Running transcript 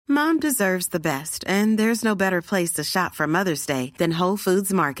Mom deserves the best, and there's no better place to shop for Mother's Day than Whole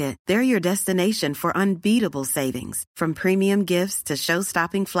Foods Market. They're your destination for unbeatable savings, from premium gifts to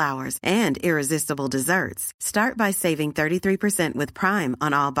show-stopping flowers and irresistible desserts. Start by saving 33% with Prime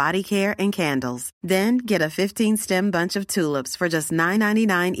on all body care and candles. Then get a 15-stem bunch of tulips for just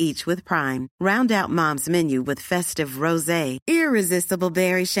 $9.99 each with Prime. Round out Mom's menu with festive rosé, irresistible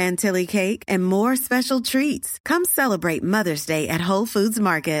berry chantilly cake, and more special treats. Come celebrate Mother's Day at Whole Foods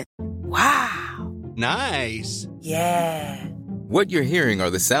Market. Wow. Nice. Yeah. What you're hearing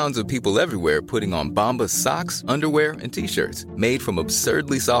are the sounds of people everywhere putting on Bombas socks, underwear, and T-shirts made from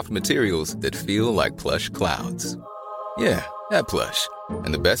absurdly soft materials that feel like plush clouds. Yeah, that plush.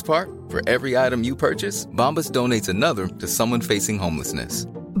 And the best part? For every item you purchase, Bombas donates another to someone facing homelessness.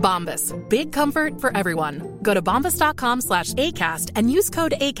 Bombas. Big comfort for everyone. Go to bombas.com/ACAST and use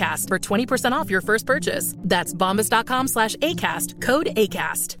code ACAST for 20% off your first purchase. That's bombas.com/ACAST. Code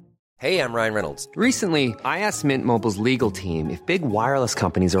ACAST. Hey, I'm Ryan Reynolds. Recently, I asked Mint Mobile's legal team if big wireless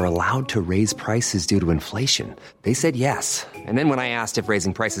companies are allowed to raise prices due to inflation. They said yes. And then when I asked if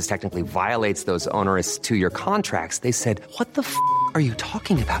raising prices technically violates those onerous two-year contracts, they said, "What the f*** are you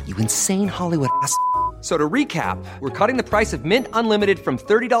talking about, you insane Hollywood ass?" So to recap, we're cutting the price of Mint Unlimited from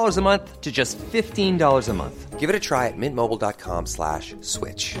 $30 a month to just $15 a month. Give it a try at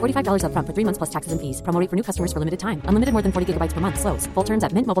mintmobile.com/switch. $45 up front for 3 months plus taxes and fees. Promo rate for new customers for limited time. Unlimited more than 40 gigabytes per month. Slows full terms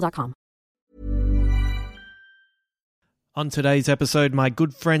at mintmobile.com. On today's episode, my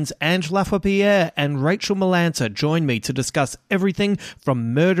good friends Angela Lapierre and Rachel Millanta join me to discuss everything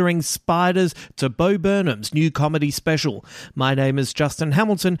from murdering spiders to Bo Burnham's new comedy special. My name is Justin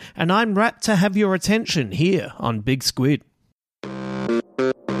Hamilton, and I'm rapt to have your attention here on Big Squid.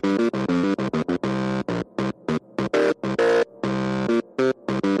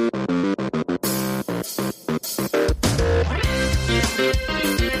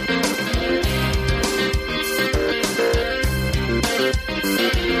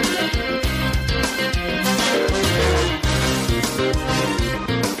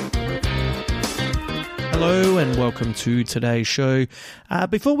 Hello and welcome to today's show.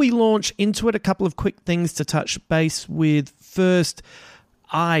 Before we launch into it, a couple of quick things to touch base with. First,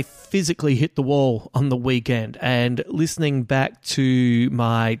 I physically hit the wall on the weekend, and listening back to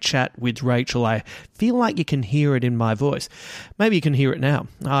my chat with Rachel, I feel like you can hear it in my voice. Maybe you can hear it now.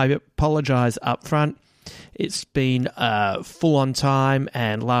 I apologise up front. It's been full on time,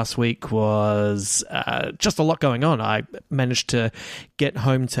 and last week was just a lot going on. I managed to get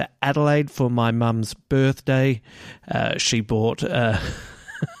home to Adelaide for my mum's birthday. She bought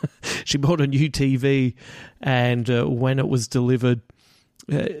she bought a new TV, and when it was delivered,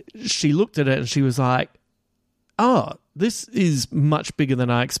 she looked at it and she was like, "Oh, this is much bigger than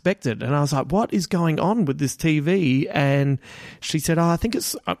I expected." And I was like, "What is going on with this TV?" And she said, "Oh, I think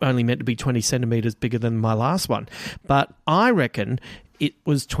it's only meant to be 20 centimetres bigger than my last one." But I reckon it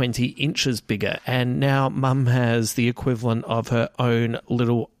was 20 inches bigger. And now Mum has the equivalent of her own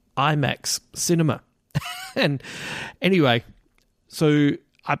little IMAX cinema. And anyway, so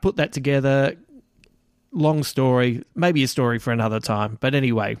I put that together. Long story, maybe a story for another time. But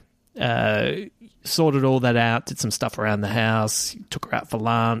anyway, sorted all that out, did some stuff around the house, took her out for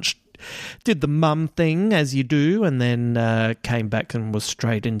lunch, did the mum thing as you do, and then came back and was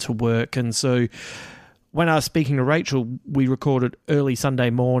straight into work. And so when I was speaking to Rachel, we recorded early Sunday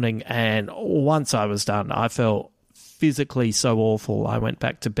morning, and once I was done, I felt physically so awful. I went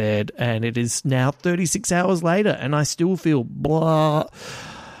back to bed, and it is now 36 hours later, and I still feel blah.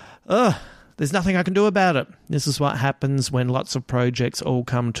 There's nothing I can do about it. This is what happens when lots of projects all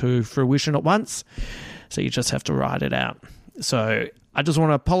come to fruition at once. So you just have to ride it out. So I just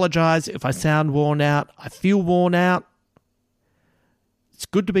want to apologise if I sound worn out. I feel worn out. It's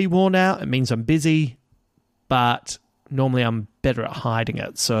good to be worn out. It means I'm busy. But normally I'm better at hiding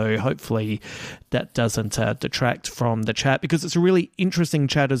it. So hopefully that doesn't detract from the chat, because it's a really interesting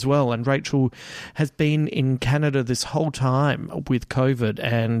chat as well. And Rachel has been in Canada this whole time with COVID,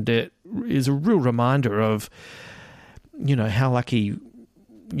 and it is a real reminder of, you know, how lucky,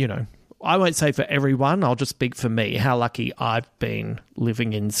 you know, I won't say for everyone, I'll just speak for me, how lucky I've been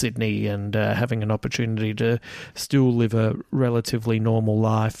living in Sydney and having an opportunity to still live a relatively normal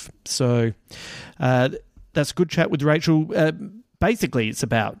life. So that's a good chat with Rachel. Basically, it's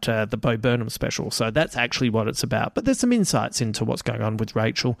about the Bo Burnham special, so that's actually what it's about. But there's some insights into what's going on with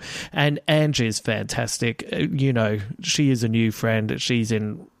Rachel. And Angie is fantastic. You know, she is a new friend. She's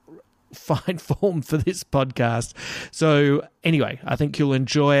in fine form for this podcast. So anyway, I think you'll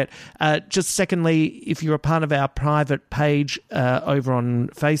enjoy it. Just secondly, if you're a part of our private page over on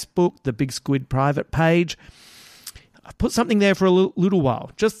Facebook, the Big Squid private page, I've put something there for a little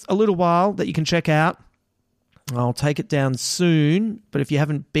while, just a little while that you can check out. I'll take it down soon, but if you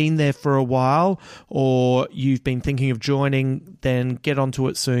haven't been there for a while or you've been thinking of joining, then get onto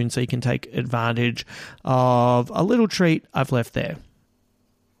it soon so you can take advantage of a little treat I've left there.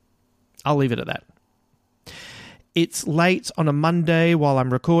 I'll leave it at that. It's late on a Monday while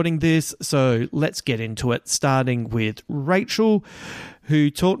I'm recording this, so let's get into it, starting with Rachel, who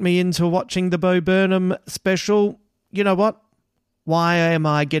talked me into watching the Bo Burnham special. You know what? Why am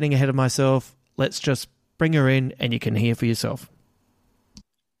I getting ahead of myself? Let's just bring her in and you can hear for yourself.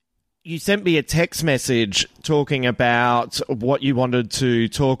 You sent me a text message talking about what you wanted to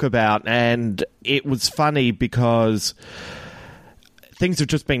talk about, and it was funny because things have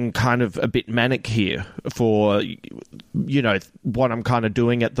just been kind of a bit manic here for, you know, what I'm kind of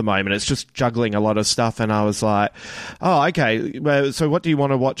doing at the moment. It's just juggling a lot of stuff, and I was like, oh, okay, well, so what do you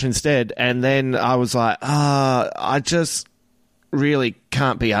want to watch instead? And then I was like, I just really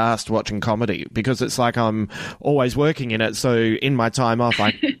can't be asked watching comedy because it's like I'm always working in it, so in my time off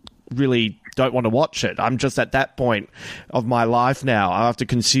I really don't want to watch it. I'm just at that point of my life now after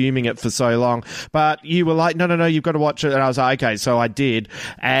consuming it for so long. But you were like, no, you've got to watch it. And I was like, okay, so I did.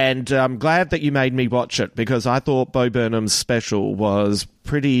 And I'm glad that you made me watch it because I thought Bo Burnham's special was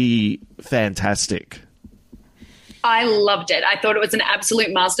pretty fantastic. I loved it. I thought it was an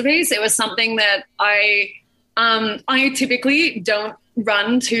absolute masterpiece. It was something that I typically don't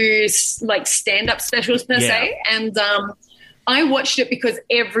run to like stand-up specials per se. And I watched it because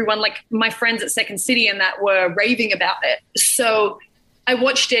everyone, like my friends at Second City and that, were raving about it. So I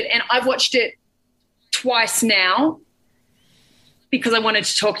watched it, and I've watched it twice now because I wanted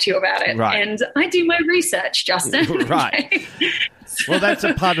to talk to you about it. Right. And I do my research, Justin. Right. Well, that's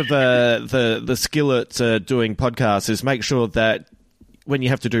a part of the skill at doing podcasts, is make sure that when you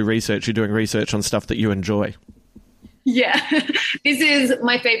have to do research, you're doing research on stuff that you enjoy. Yeah, this is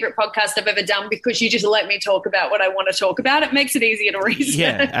my favorite podcast I've ever done because you just let me talk about what I want to talk about. It makes it easier to research.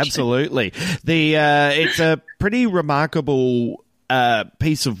 Yeah, absolutely. It's a pretty remarkable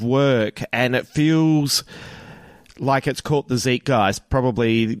piece of work, and it feels like it's caught the zeitgeist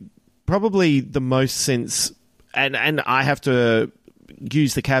probably the most since, and I have to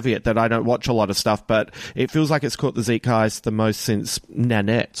use the caveat that I don't watch a lot of stuff, but it feels like it's caught the zeitgeist the most since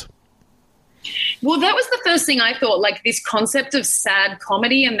Nanette. Well, that was the first thing I thought, like this concept of sad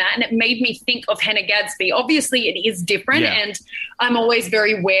comedy and that, and it made me think of Hannah Gadsby. Obviously, it is different, and I'm always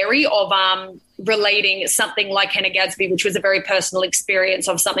very wary of relating something like Hannah Gadsby, which was a very personal experience,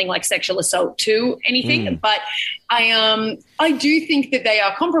 of something like sexual assault, to anything. But I do think that they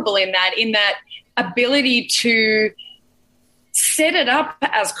are comparable in that ability to set it up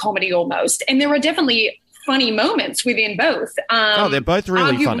as comedy almost. And there are definitely funny moments within both. They're both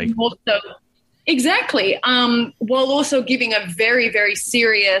really funny. Exactly. While also giving a very, very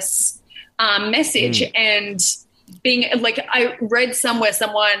serious message and being like, I read somewhere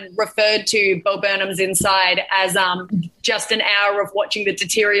someone referred to Bo Burnham's Inside as just an hour of watching the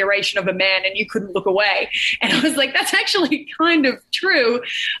deterioration of a man and you couldn't look away. And I was like, that's actually kind of true.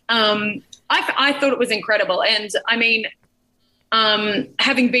 I thought it was incredible. And I mean,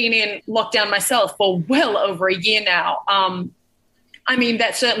 having been in lockdown myself for well over a year now, I mean,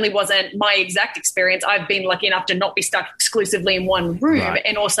 that certainly wasn't my exact experience. I've been lucky enough to not be stuck exclusively in one room,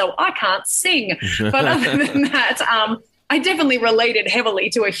 and also I can't sing. But other than that, I definitely related heavily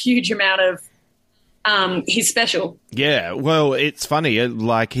to a huge amount of his special. Yeah, well, it's funny.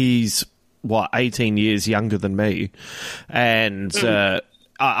 Like, he's, 18 years younger than me, and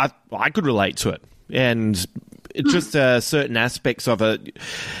I could relate to it. And just certain aspects of it,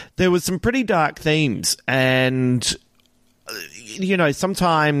 there was some pretty dark themes, and you know,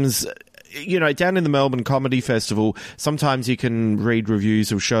 sometimes, you know, down in the Melbourne Comedy Festival, sometimes you can read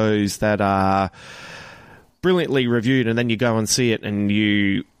reviews of shows that are brilliantly reviewed, and then you go and see it, and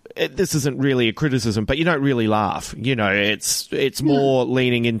this isn't really a criticism, but you don't really laugh. You know, it's more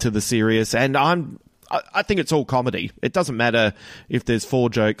leaning into the serious, and I think it's all comedy. It doesn't matter if there's 4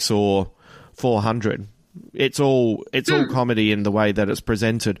 jokes or 400. It's all comedy in the way that it's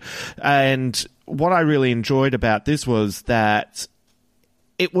presented. And what I really enjoyed about this was that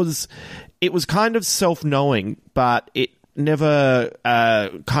it was kind of self-knowing, but it never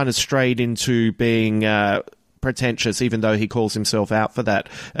kind of strayed into being pretentious, even though he calls himself out for that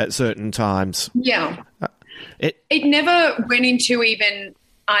at certain times. Yeah. It never went into even...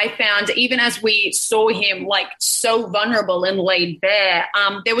 I found, even as we saw him like so vulnerable and laid bare,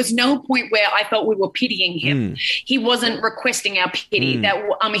 there was no point where I felt we were pitying him. He wasn't requesting our pity. That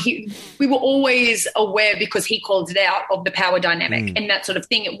we were always aware, because he called it out, of the power dynamic and that sort of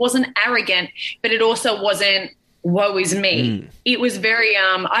thing. It wasn't arrogant, but it also wasn't woe is me. It was very,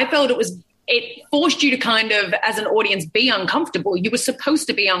 I felt it forced you to kind of, as an audience, be uncomfortable. You were supposed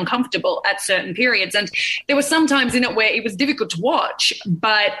to be uncomfortable at certain periods. And there were some times in it where it was difficult to watch,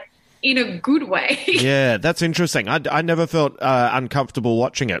 but in a good way. Yeah, that's interesting. I never felt uncomfortable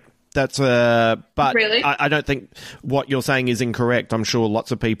watching it. That's but really? I don't think what you're saying is incorrect. I'm sure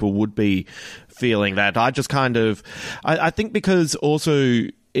lots of people would be feeling that. I just kind of, I think because also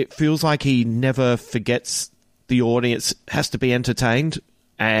it feels like he never forgets the audience has to be entertained.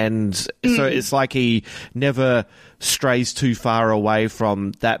 And so it's like he never strays too far away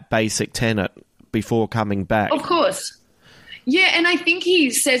from that basic tenet before coming back. Of course. Yeah, and I think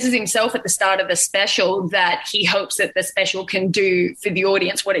he says it himself at the start of the special that he hopes that the special can do for the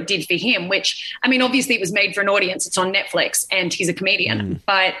audience what it did for him, which, I mean, obviously it was made for an audience. It's on Netflix and he's a comedian.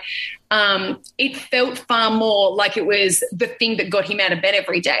 But it felt far more like it was the thing that got him out of bed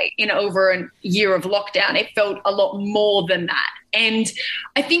every day in over a year of lockdown. It felt a lot more than that. And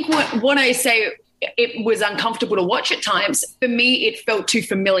I think what I say it was uncomfortable to watch at times, for me, it felt too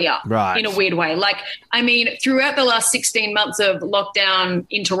familiar in a weird way. Like, I mean, throughout the last 16 months of lockdown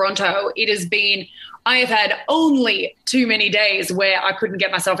in Toronto, it has been, I have had only too many days where I couldn't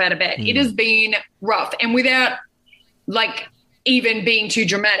get myself out of bed. It has been rough. And without, like, even being too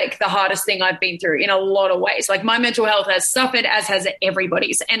dramatic, the hardest thing I've been through in a lot of ways. Like, my mental health has suffered, as has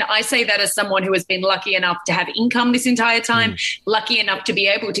everybody's. And I say that as someone who has been lucky enough to have income this entire time, lucky enough to be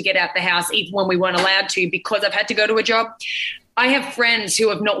able to get out the house even when we weren't allowed to because I've had to go to a job. I have friends who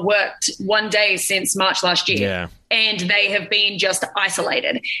have not worked one day since March last year, and they have been just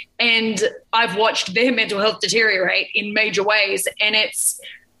isolated. And I've watched their mental health deteriorate in major ways. And it's,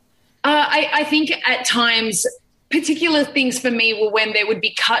 I think at times, particular things for me were when there would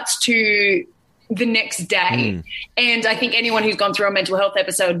be cuts to the next day. And I think anyone who's gone through a mental health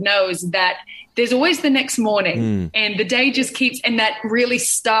episode knows that there's always the next morning and the day just keeps, and that really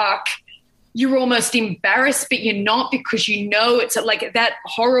stark, you're almost embarrassed, but you're not, because you know it's like that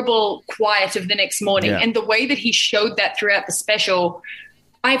horrible quiet of the next morning. And the way that he showed that throughout the special,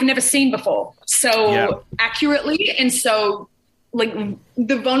 I've never seen before so accurately. And so, like,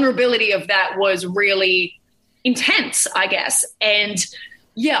 the vulnerability of that was really intense, I guess. And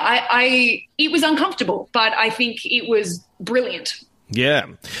it was uncomfortable, but I think it was brilliant. Yeah.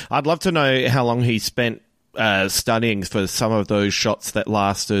 I'd love to know how long he spent studying for some of those shots that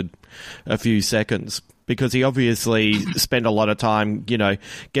lasted a few seconds, because he obviously spent a lot of time, you know,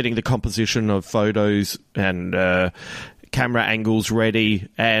 getting the composition of photos and camera angles ready,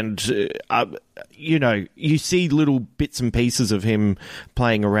 and you know, you see little bits and pieces of him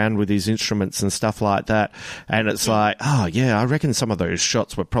playing around with his instruments and stuff like that, and it's like, oh yeah, I reckon some of those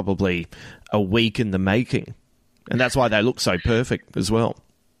shots were probably a week in the making, and that's why they look so perfect as well.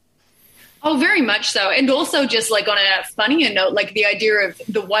 Oh, very much so. And also, just like on a funnier note, like the idea of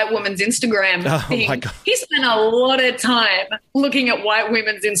the white woman's Instagram thing. My God. He spent a lot of time looking at white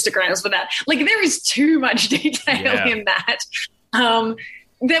women's Instagrams for that. Like, there is too much detail in that.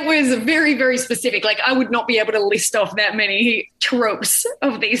 That was very, very specific. Like, I would not be able to list off that many tropes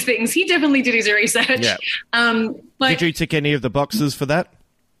of these things. He definitely did his research. Yeah. Did you tick any of the boxes for that?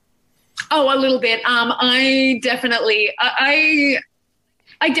 Oh, a little bit. I definitely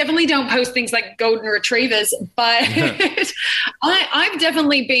don't post things like golden retrievers, but I've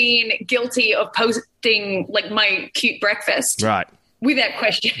definitely been guilty of posting like my cute breakfast. Right. Without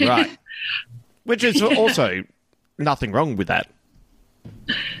question. Right. Which is also nothing wrong with that.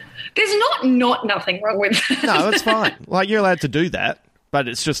 There's not nothing wrong with that. No, it's fine. Like, you're allowed to do that, but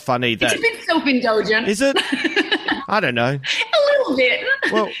it's just funny that... It's a bit self-indulgent. Is it? I don't know. A little bit.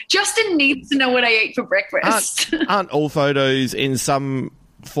 Well, Justin needs to know what I ate for breakfast. Aren't all photos in some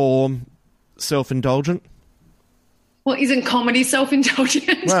form self-indulgent? Well, isn't comedy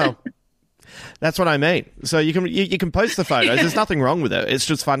self-indulgent? Well, that's what I mean. So you can post the photos. There's nothing wrong with it. It's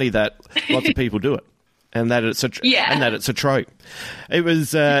just funny that lots of people do it, and that it's a trope. It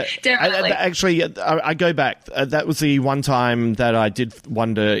was actually. I go back. That was the one time that I did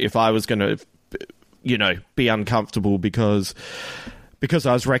wonder if I was going to, you know, be uncomfortable because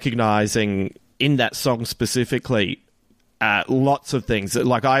I was recognizing in that song specifically. Lots of things.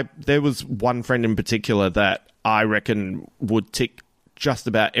 Like, there was one friend in particular that I reckon would tick just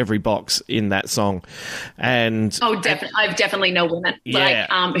about every box in that song. And definitely, I've definitely know women who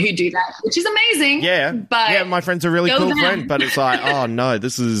do that, which is amazing. Yeah, but yeah, my friend's a really cool friend, but it's like, oh no,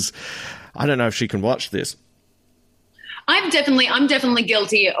 I don't know if she can watch this. I'm definitely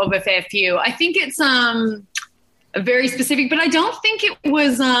guilty of a fair few. I think it's very specific, but I don't think it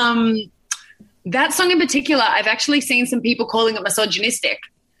was that song in particular. I've actually seen some people calling it misogynistic.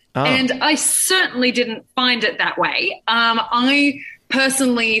 Oh. And I certainly didn't find it that way. I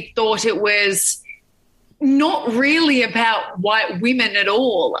personally thought it was not really about white women at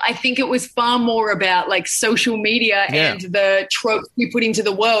all. I think it was far more about like social media and the tropes we put into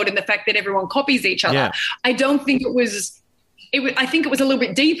the world and the fact that everyone copies each other. Yeah. I don't think it was I think it was a little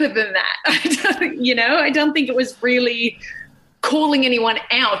bit deeper than that. I don't think it was really calling anyone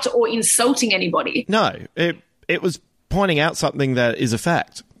out or insulting anybody. No, it was pointing out something that is a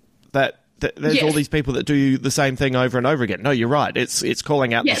fact, that there's all these people that do the same thing over and over again. No, you're right. It's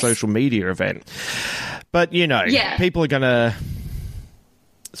calling out the social media event. But, people are going to...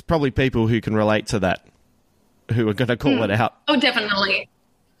 It's probably people who can relate to that who are going to call it out. Oh, definitely.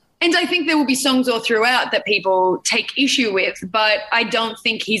 And I think there will be songs all throughout that people take issue with, but I don't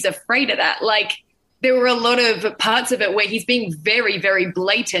think he's afraid of that. Like, there were a lot of parts of it where he's being very, very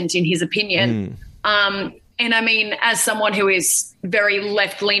blatant in his opinion. And I mean, as someone who is very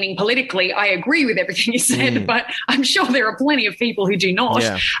left-leaning politically, I agree with everything you said, but I'm sure there are plenty of people who do not.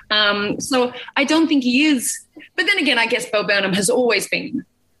 Yeah. So I don't think he is. But then again, I guess Bo Burnham has always been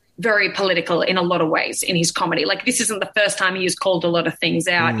very political in a lot of ways in his comedy. Like, this isn't the first time he has called a lot of things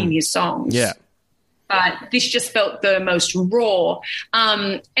out in his songs. Yeah. But this just felt the most raw.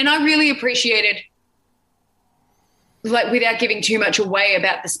 And I really appreciated, like, without giving too much away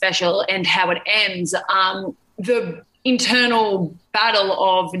about the special and how it ends, the internal battle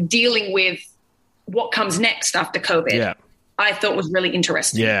of dealing with what comes next after COVID, I thought was really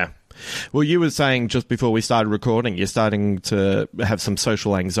interesting. Yeah. Well, you were saying just before we started recording, you're starting to have some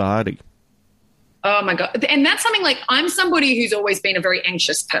social anxiety. Oh, my God. And that's something, like, I'm somebody who's always been a very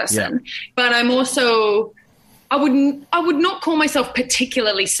anxious person, but I'm also, I would not call myself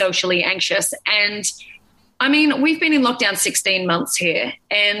particularly socially anxious. And I mean, we've been in lockdown 16 months here,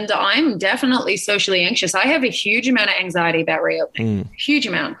 and I'm definitely socially anxious. I have a huge amount of anxiety about reopening, huge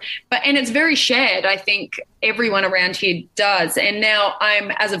amount. And it's very shared. I think everyone around here does. And now I'm,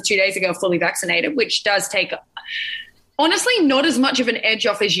 as of 2 days ago, fully vaccinated, which does take, honestly, not as much of an edge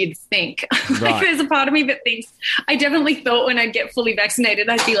off as you'd think. Like, there's a part of me that thinks, I definitely thought when I'd get fully vaccinated,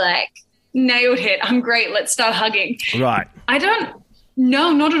 I'd be like, nailed it. I'm great. Let's start hugging. Right.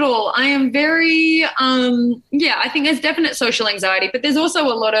 No, not at all. I am very, I think there's definite social anxiety, but there's also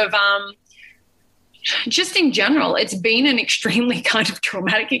a lot of, just in general, it's been an extremely kind of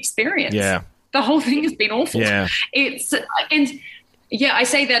traumatic experience. Yeah. The whole thing has been awful. Yeah. I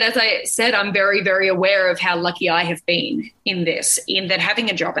say that, as I said, I'm very, very aware of how lucky I have been in that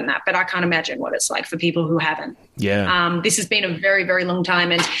having a job in that, but I can't imagine what it's like for people who haven't. Yeah. This has been a very, very long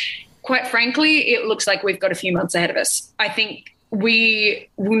time. And quite frankly, it looks like we've got a few months ahead of us. I think we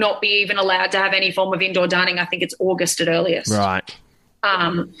will not be even allowed to have any form of indoor dining. I think it's August at earliest. Right.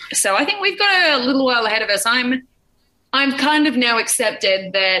 So I think we've got a little while ahead of us. I'm kind of now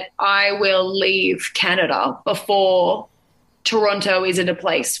accepted that I will leave Canada before Toronto is at a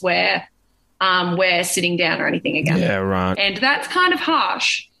place where we're sitting down or anything again. Yeah, right. And that's kind of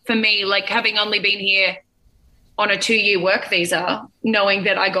harsh for me, like, having only been here on a 2-year work visa, knowing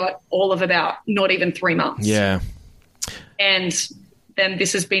that I got all of about not even 3 months. Yeah. And then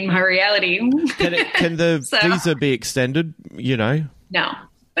this has been my reality. Can the visa be extended, No.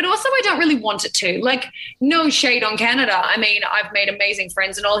 But also I don't really want it to. Like, no shade on Canada. I mean, I've made amazing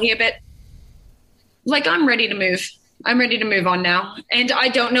friends and all here, but, like, I'm ready to move. I'm ready to move on now. And I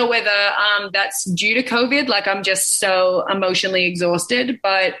don't know whether that's due to COVID. Like, I'm just so emotionally exhausted.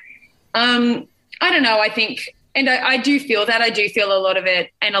 But I don't know. I think, and I do feel that. I do feel a lot of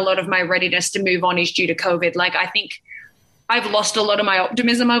it, and a lot of my readiness to move on is due to COVID. Like, I think I've lost a lot of my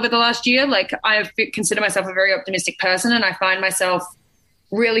optimism over the last year. Like, I consider myself a very optimistic person, and I find myself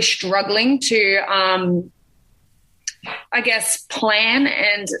really struggling to, I guess, plan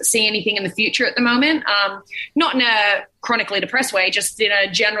and see anything in the future at the moment. Not in a chronically depressed way, just in a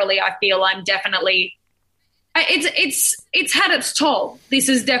generally, I feel I'm definitely, it's had its toll. This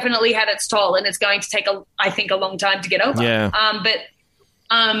has definitely had its toll, and it's going to take I think a long time to get over. Yeah.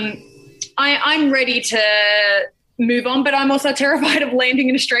 I'm ready to move on, but I'm also terrified of landing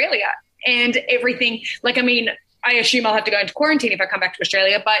in Australia and everything. Like, I mean, I assume I'll have to go into quarantine if I come back to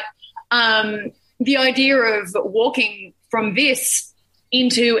Australia, but the idea of walking from this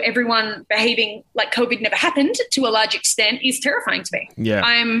into everyone behaving like COVID never happened to a large extent is terrifying to me. Yeah.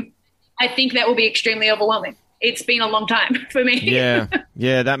 I think that will be extremely overwhelming. It's been a long time for me. Yeah,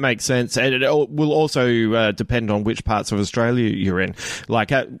 that makes sense. And it will also depend on which parts of Australia you're in.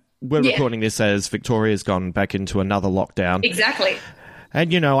 Like, we're recording this as Victoria's gone back into another lockdown. Exactly.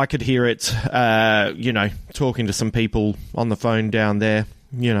 And, I could hear it, talking to some people on the phone down there.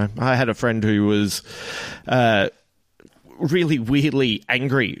 I had a friend who was really weirdly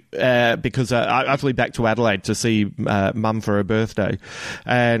angry because I flew back to Adelaide to see Mum for her birthday,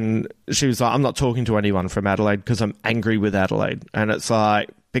 and she was like, I'm not talking to anyone from Adelaide because I'm angry with Adelaide. And it's like,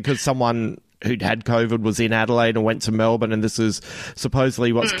 because someone who'd had COVID was in Adelaide and went to Melbourne, and this is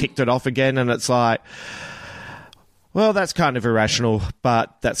supposedly what's kicked it off again. And it's like, well, that's kind of irrational,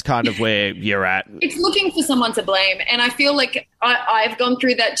 but that's kind of where you're at. It's looking for someone to blame. And I feel like I've gone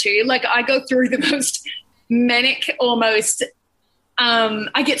through that too. Like, I go through the most manic almost.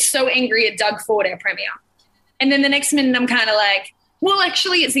 I get so angry at Doug Ford, our premier. And then the next minute I'm kind of like, well,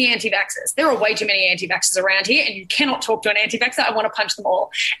 actually, it's the anti-vaxxers. There are way too many anti-vaxxers around here, and you cannot talk to an anti-vaxxer. I want to punch them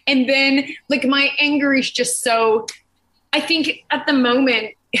all. And then, like, my anger is just so, I think at the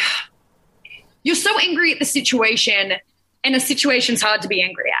moment, you're so angry at the situation, and a situation's hard to be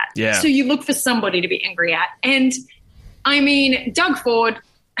angry at. Yeah. So you look for somebody to be angry at. And, I mean, Doug Ford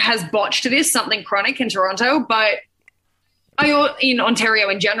has botched this, something chronic in Toronto, but in Ontario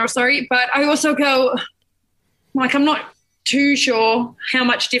in general, sorry. But I also go, like, I'm not too sure how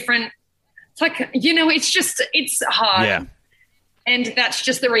much different. It's like, it's hard. Yeah. And that's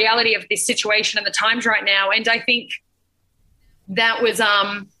just the reality of this situation and the times right now. And I think that was,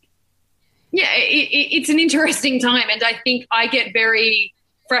 it's an interesting time. And I think I get very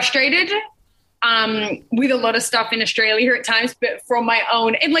frustrated with a lot of stuff in Australia at times, but from my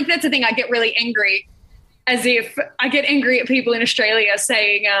own, and like, that's the thing, I get really angry, as if I get angry at people in Australia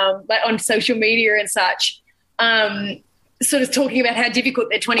saying, like on social media and such, sort of talking about how difficult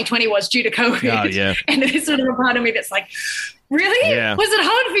their 2020 was due to COVID. Oh, yeah. And there's sort of a part of me that's like, really? Yeah. Was it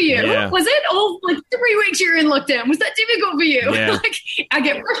hard for you? Yeah. Was it all like 3 weeks you're in lockdown? Was that difficult for you? Yeah. Like, I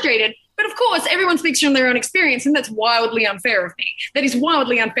get frustrated. But of course, everyone speaks from their own experience, and that's wildly unfair of me. That is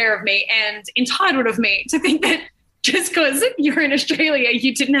wildly unfair of me and entitled of me to think that just because you're in Australia,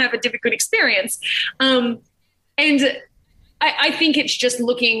 you didn't have a difficult experience. And I think it's just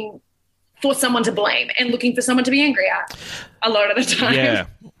looking for someone to blame and looking for someone to be angry at a lot of the time. Yeah.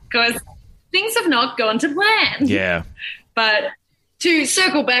 Because things have not gone to plan. Yeah. But to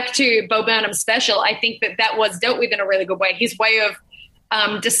circle back to Bo Burnham's special, I think that was dealt with in a really good way. His way of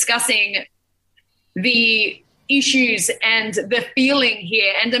discussing the issues and the feeling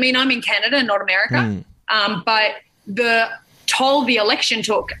here. And I mean, I'm in Canada, not America, but the toll the election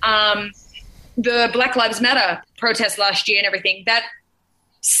took, the Black Lives Matter protest last year and everything, that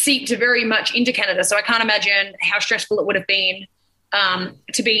seeped very much into Canada. So I can't imagine how stressful it would have been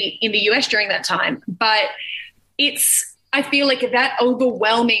to be in the US during that time. But I feel like that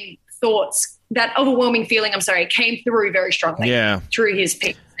overwhelming feeling, came through very strongly through his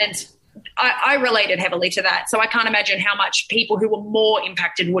piece. And I related heavily to that. So I can't imagine how much people who were more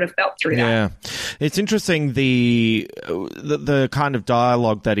impacted would have felt through that. Yeah. It's interesting the kind of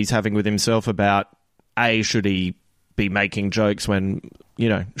dialogue that he's having with himself about, should he be making jokes when,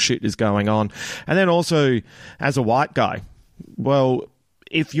 shit is going on? And then also as a white guy, well,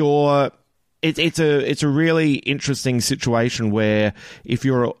 if you're, it's a really interesting situation where if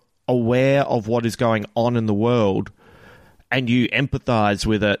you're aware of what is going on in the world and you empathize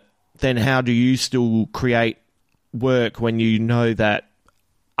with it, then how do you still create work when you know that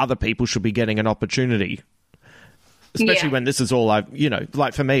other people should be getting an opportunity? Especially when this is all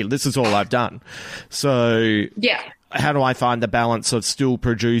like for me, this is all I've done. So how do I find the balance of still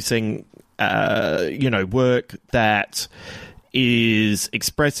producing, work that is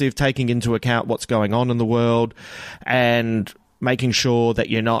expressive, taking into account what's going on in the world, and making sure that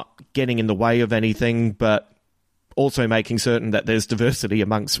you're not getting in the way of anything, but also making certain that there's diversity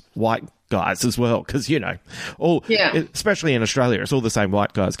amongst white guys as well. Because, especially in Australia, it's all the same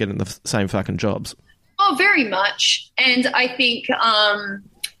white guys getting the same fucking jobs. Oh, very much. And I think I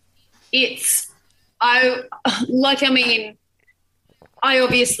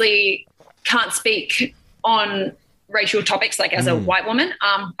obviously can't speak on racial topics like as a white woman,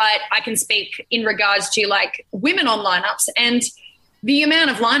 but I can speak in regards to like women on lineups and the amount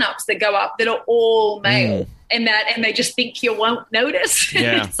of lineups that go up that are all male and they just think you won't notice.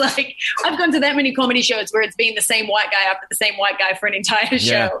 Yeah. It's like I've gone to that many comedy shows where it's been the same white guy up at the same white guy for an entire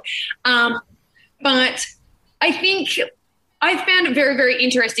show. But I think I found it very, very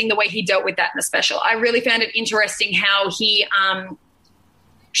interesting the way he dealt with that in the special. I really found it interesting how he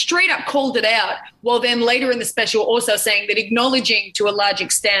straight up called it out, while then later in the special also saying that acknowledging to a large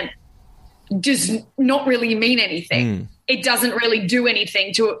extent does not really mean anything. It doesn't really do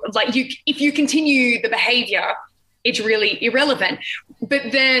anything to, like, you. If you continue the behavior, it's really irrelevant.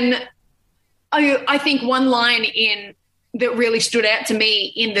 But then I think one line that really stood out to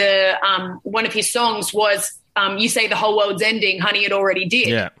me in the one of his songs was, you say the whole world's ending, honey, it already did.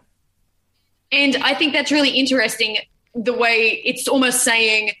 Yeah. And I think that's really interesting the way it's almost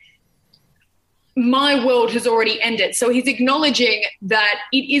saying my world has already ended. So he's acknowledging that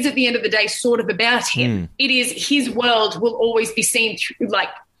it is at the end of the day sort of about him. It is his world will always be seen through, like,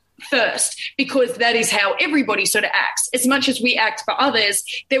 first, because that is how everybody sort of acts. As much as we act for others,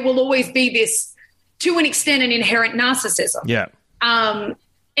 there will always be this, to an extent, an inherent narcissism. Yeah.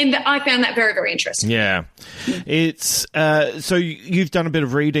 And I found that very, very interesting. Yeah. It's so you've done a bit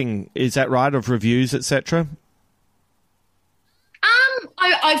of reading, is that right, of reviews, etc.?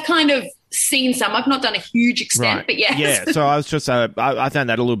 I've kind of seen some. I've not done a huge extent, Right. but yes. Yeah, so I was just, I found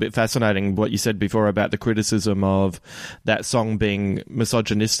that a little bit fascinating, what you said before about the criticism of that song being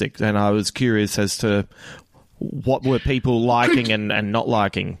misogynistic, and I was curious as to what were people liking and not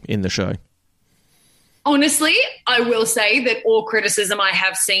liking in the show. Honestly, I will say that all criticism I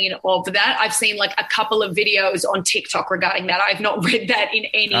have seen of that, I've seen like a couple of videos on TikTok regarding that. I've not read that in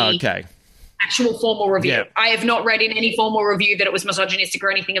any actual formal review. Yeah. I have not read in any formal review that it was misogynistic or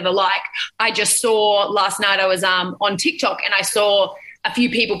anything of the like. I just saw last night I was on TikTok and I saw a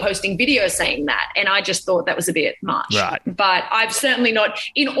few people posting videos saying that, and I just thought that was a bit much. Right. But I've certainly not,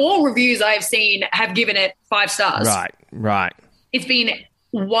 in all reviews I have seen, have given it 5 stars. Right. It's been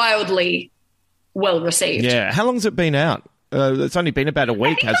wildly well received. Yeah. How long's it been out? It's only been about a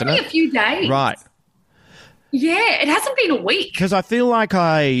week, hasn't it? A few days. Right. Yeah, it hasn't been a week. Because I feel like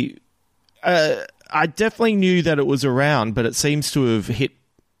I definitely knew that it was around, but it seems to have hit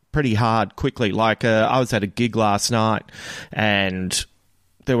pretty hard quickly. Like I was at a gig last night and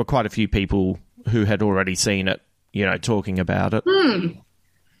there were quite a few people who had already seen it, you know, talking about it.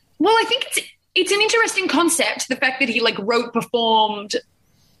 Well, I think it's an interesting concept, the fact that he like wrote, performed,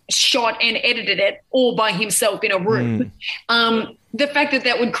 shot and edited it all by himself in a room. The fact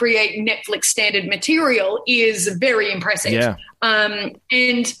that would create Netflix standard material is very impressive. Yeah.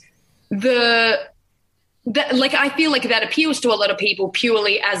 And like I feel like that appeals to a lot of people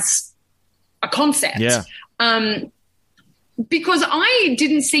purely as a concept. Yeah. Because I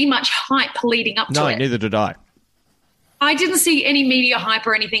didn't see much hype leading up to it. No, neither did I. I didn't see any media hype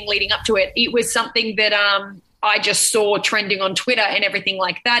or anything leading up to it. It was something that I just saw trending on Twitter and everything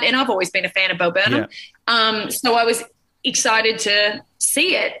like that. And I've always been a fan of Bo Burnham. Yeah. So I was excited to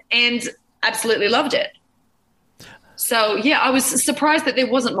see it and absolutely loved it. So, yeah, I was surprised that there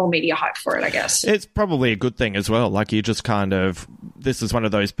wasn't more media hype for it, I guess. It's probably a good thing as well. Like, you just kind of, this is one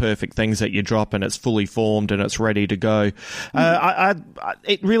of those perfect things that you drop and it's fully formed and it's ready to go.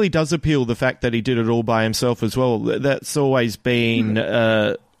 It really does appeal, the fact that he did it all by himself as well. That's always been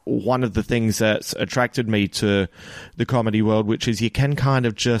one of the things that's attracted me to the comedy world, which is you can kind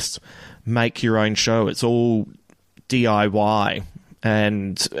of just make your own show. It's all DIY.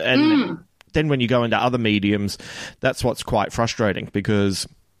 And then when you go into other mediums, that's what's quite frustrating, because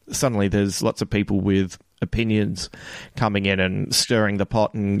suddenly there's lots of people with opinions coming in and stirring the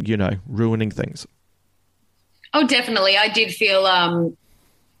pot and, you know, ruining things. Oh, definitely. I did feel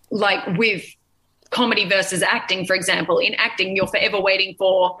like with comedy versus acting, for example, in acting, you're forever waiting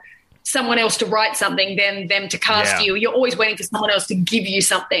for someone else to write something, then them to cast you. You're always waiting for someone else to give you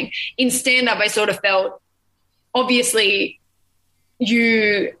something. In stand-up, I sort of felt, obviously,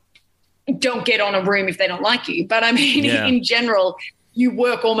 you don't get on a room if they don't like you. But I mean, in general, you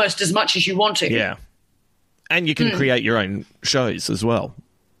work almost as much as you want to. Yeah. And you can create your own shows as well.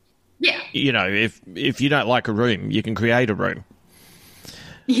 Yeah. You know, if you don't like a room, you can create a room.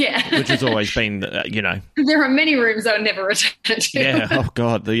 Yeah. Which has always been, you know. There are many rooms I would never return to. Yeah. Oh,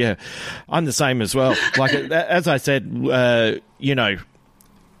 God. Yeah. I'm the same as well. Like, as I said, you know,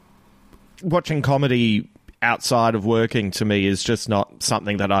 watching comedy outside of working, to me, is just not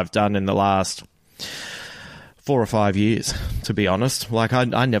something that I've done in the last 4 or 5 years, to be honest. Like,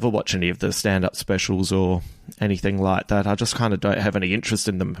 I never watch any of the stand-up specials or anything like that. I just kind of don't have any interest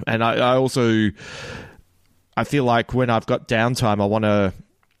in them. And I also, I feel like when I've got downtime, I want to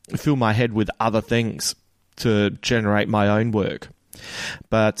fill my head with other things to generate my own work.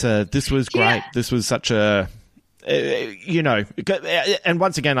 But this was great. Yeah. This was such a, you know, and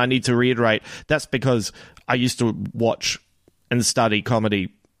once again, I need to reiterate, that's because I used to watch and study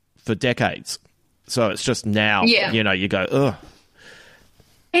comedy for decades. So it's just now, you know, you go, ugh.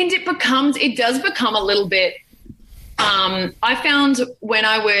 And it does become a little bit, I found when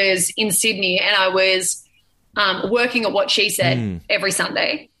I was in Sydney and I was working at What She Said every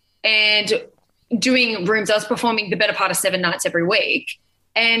Sunday and doing rooms, I was performing the better part of 7 nights every week.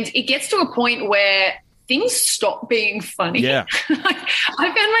 And it gets to a point where things stop being funny. Yeah. I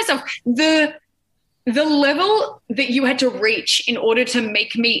found myself, the level that you had to reach in order to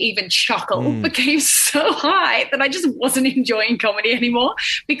make me even chuckle became so high that I just wasn't enjoying comedy anymore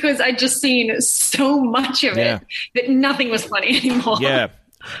because I'd just seen so much of it that nothing was funny anymore. Yeah.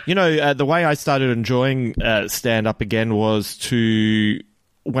 You know, the way I started enjoying stand-up again was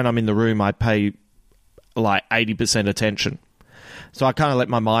when I'm in the room, I pay like 80% attention. So I kind of let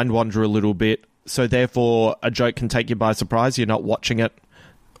my mind wander a little bit. So therefore, a joke can take you by surprise. You're not watching it.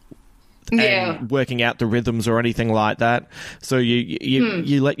 And working out the rhythms or anything like that. So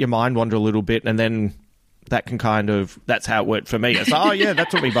you let your mind wander a little bit, and then that can that's how it worked for me. It's like, oh yeah, that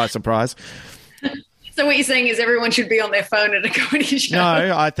took me by surprise. So what you're saying is everyone should be on their phone at a comedy show?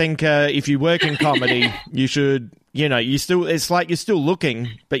 No, I think if you work in comedy, you should, it's like you're still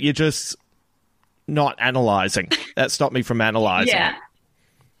looking, but you're just not analysing. That stopped me from analysing. Yeah.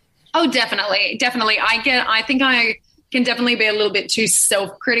 Oh, definitely. Definitely. I think I can definitely be a little bit too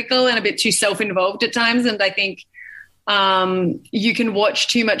self-critical and a bit too self-involved at times. And I think you can watch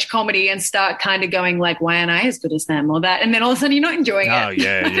too much comedy and start kind of going like, why aren't I as good as them or that? And then all of a sudden you're not enjoying it. Oh,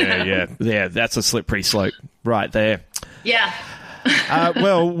 yeah. Yeah, that's a slippery slope right there. Yeah.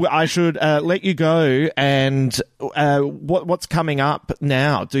 Well, I should let you go. And what's coming up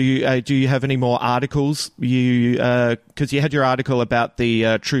now? Do you have any more articles? Because you had your article about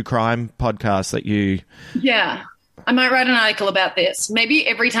the true crime podcast that you... Yeah. I might write an article about this. Maybe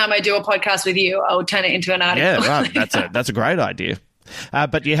every time I do a podcast with you, I'll turn it into an article. Yeah, right. That's a great idea.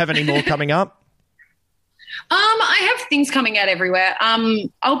 But do you have any more coming up? I have things coming out everywhere.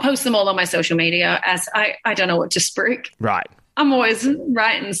 I'll post them all on my social media as I don't know what to spruik. Right. I'm always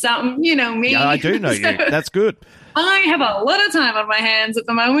writing something, you know me. Yeah, I do know you. That's good. I have a lot of time on my hands at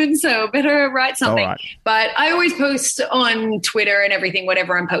the moment, so better write something. All right. But I always post on Twitter and everything,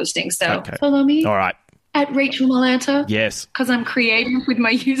 whatever I'm posting. So follow me. All right. At Rachel Malanta. Yes. Because I'm creative with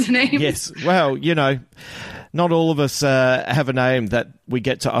my username. Yes. Well, not all of us have a name that we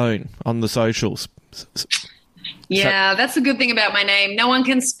get to own on the socials. Yeah, that's the good thing about my name. No one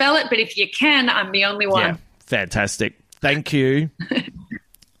can spell it, but if you can, I'm the only one. Yeah, fantastic. Thank you.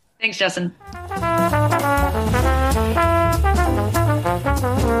 Thanks, Justin.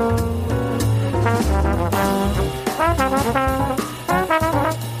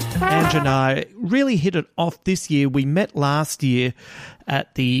 Ange and I really hit it off this year. We met last year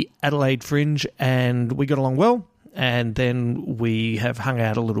at the Adelaide Fringe and we got along well. And then we have hung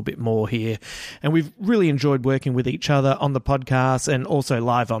out a little bit more here. And we've really enjoyed working with each other on the podcast and also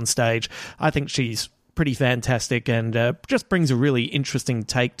live on stage. I think she's pretty fantastic and just brings a really interesting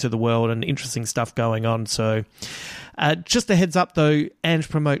take to the world and interesting stuff going on. So just a heads up, though, Ange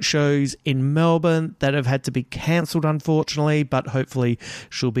promotes shows in Melbourne that have had to be cancelled, unfortunately, but hopefully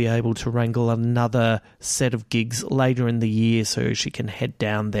she'll be able to wrangle another set of gigs later in the year so she can head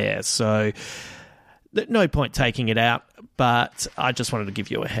down there. So no point taking it out, but I just wanted to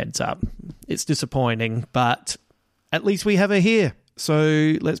give you a heads up. It's disappointing, but at least we have her here.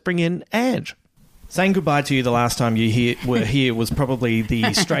 So let's bring in Ange. Saying goodbye to you the last time you were here was probably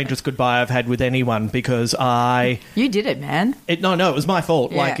the strangest goodbye I've had with anyone because You did it, man. No, it was my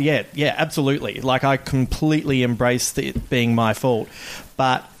fault. Yeah. Yeah, absolutely. Like, I completely embraced it being my fault.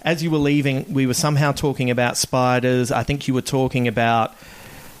 But as you were leaving, we were somehow talking about spiders. I think you were talking about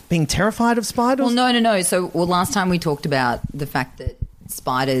being terrified of spiders? Well, no. So, last time we talked about the fact that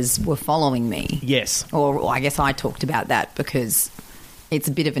spiders were following me. Yes. Or I guess I talked about that because it's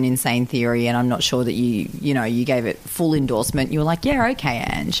a bit of an insane theory and I'm not sure that you gave it full endorsement. You were like, yeah, okay,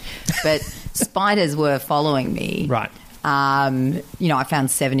 Ange. But spiders were following me. Right. I found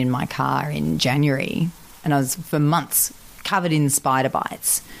 7 in my car in January and I was for months covered in spider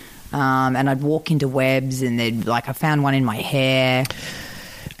bites. And I'd walk into webs and I found one in my hair.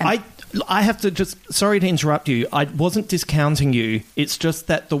 I have to sorry to interrupt you. I wasn't discounting you. It's just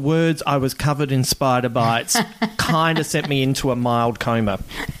that the words "I was covered in spider bites" kind of sent me into a mild coma.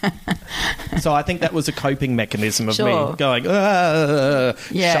 So I think that was a coping mechanism of me going,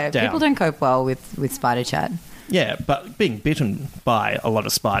 shut down. People don't cope well with spider chat. Yeah, but being bitten by a lot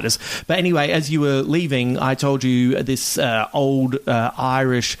of spiders. But anyway, as you were leaving, I told you this old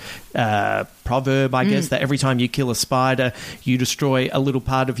Irish proverb, I guess, that every time you kill a spider, you destroy a little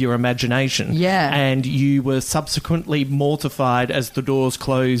part of your imagination. Yeah. And you were subsequently mortified as the doors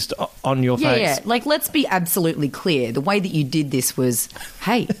closed on your face. Yeah, like, let's be absolutely clear. The way that you did this was,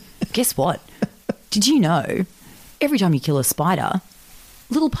 hey, guess what? Did you know every time you kill a spider,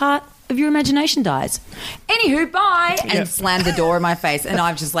 little part of your imagination dies. Anywho, bye, and slammed the door in my face, and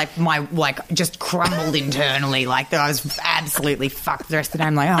I've just just crumbled internally. Like I was absolutely fucked the rest of the day.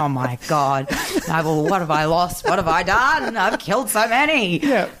 I'm like, oh my God, what have I lost? What have I done? I've killed so many.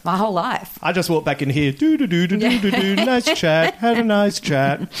 Yeah. My whole life. I just walked back in here, nice chat, had a nice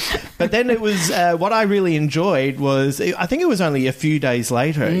chat. But then it was, what I really enjoyed was, I think it was only a few days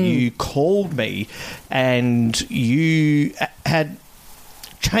later, you called me and you had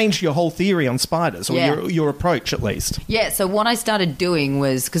changed your whole theory on spiders, or your approach at least. Yeah, so what I started doing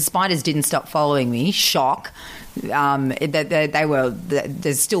was, because spiders didn't stop following me, shock, they're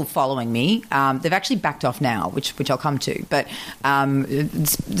still following me. They've actually backed off now, which I'll come to. But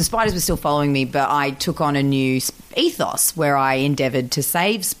the spiders were still following me, but I took on a new ethos where I endeavoured to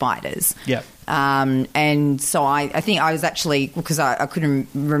save spiders. Yeah. And so I think I was actually, because I couldn't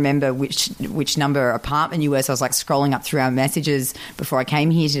remember which number apartment you were, so I was like scrolling up through our messages before I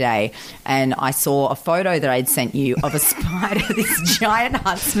came here today, and I saw a photo that I'd sent you of a spider, this giant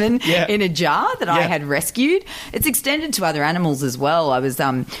huntsman in a jar that I had rescued. It's extended to other animals as well. I was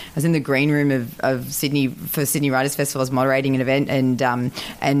in the green room of Sydney for Sydney Writers Festival. I was moderating an event,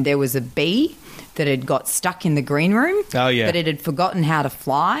 and there was a bee that had got stuck in the green room. Oh, yeah. But it had forgotten how to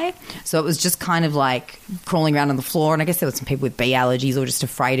fly. So it was just kind of like crawling around on the floor. And I guess there were some people with bee allergies or just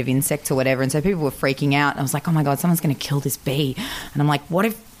afraid of insects or whatever. And so people were freaking out. And I was like, oh, my God, someone's going to kill this bee. And I'm like, what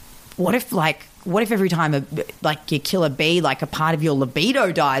if every time you kill a bee, like a part of your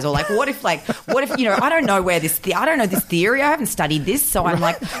libido dies, or like what if I don't know this theory, I haven't studied this, so I'm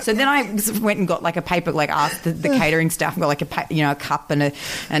like, so then I went and got like a paper, like asked the catering staff, got like a cup and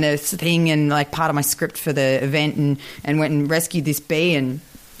a thing and like part of my script for the event, and went and rescued this bee and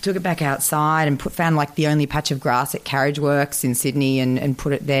took it back outside and found like the only patch of grass at Carriage Works in Sydney and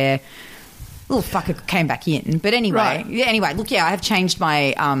put it there. Little fucker came back in. But anyway, I have changed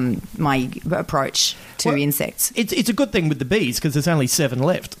my my approach to insects. It's a good thing with the bees because there's only 7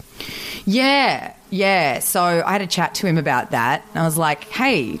 left. Yeah. So I had a chat to him about that. And I was like,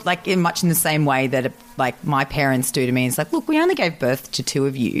 hey, like much in the same way that like my parents do to me. It's like, look, we only gave birth to 2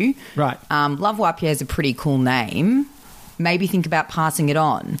 of you. Right. Love Wapia is a pretty cool name. Maybe think about passing it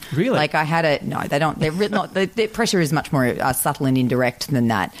on. Really? Like I had a... No, they don't. They're not... Their pressure is much more subtle and indirect than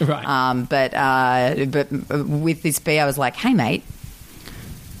that. Right. But with this bee, I was like, hey, mate,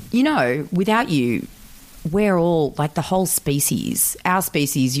 without you, we're all, like the whole species, our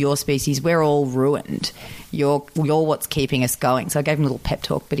species, your species, we're all ruined. You're what's keeping us going. So I gave him a little pep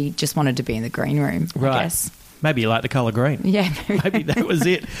talk, but he just wanted to be in the green room, right. I guess. Maybe you like the colour green. Yeah. Maybe that was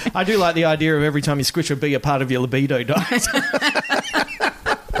it. I do like the idea of every time you squish a bee, a part of your libido dies.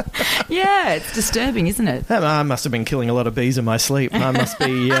 Yeah, it's disturbing, isn't it? I must have been killing a lot of bees in my sleep. I must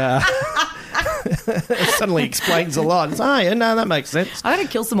be... suddenly explains a lot. No, that makes sense. I got to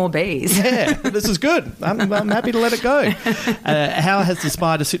kill some more bees. Yeah, this is good. I'm happy to let it go. How has the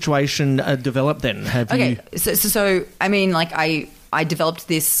spider situation developed then? So I mean, like I developed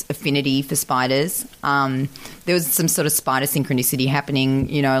this affinity for spiders. There was some sort of spider synchronicity happening.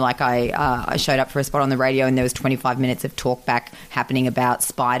 Like I showed up for a spot on the radio and there was 25 minutes of talk back happening about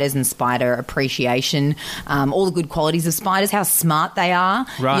spiders and spider appreciation, all the good qualities of spiders, how smart they are.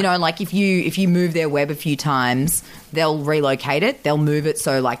 Right. Like if you move their web a few times, they'll relocate it. They'll move it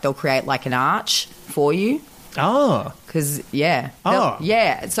so like they'll create like an arch for you. Oh. Because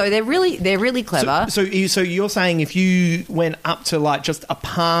so they're really clever. So you're saying if you went up to like just a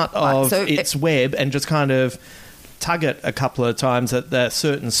part of its web and just kind of tug it a couple of times at that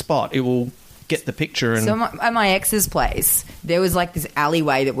certain spot, it will get the picture. And so at my ex's place, there was like this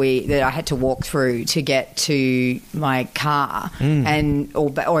alleyway that I had to walk through to get to my car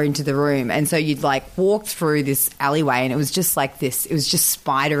or into the room, and so you'd like walk through this alleyway, and it was just like this. It was just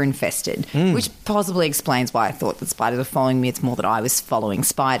spider infested, which possibly explains why I thought that spiders were following me. It's more that I was following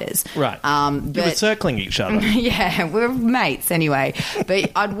spiders. Right. You were circling each other. Yeah, we were mates anyway.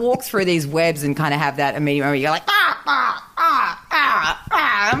 But I'd walk through these webs and kind of have that immediate moment. You're like,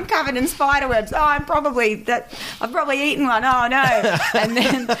 I'm covered in spider webs. Oh, I've probably eaten one. Oh no! And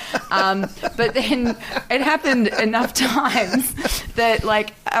then, but then it happened enough times that,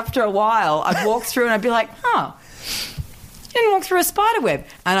 like, after a while, I'd walk through and I'd be like, "Oh, didn't walk through a spider web,"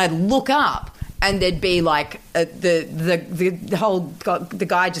 and I'd look up and there'd be like the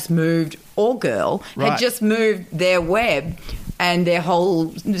guy just moved, or girl had just moved their web and their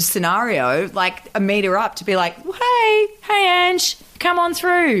whole scenario like a metre up to be like, hey Ange, come on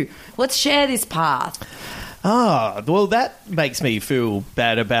through. Let's share this path. Ah, well, that makes me feel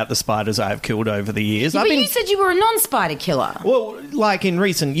bad about the spiders I've killed over the years. Yeah, but you said you were a non-spider killer. Well, like in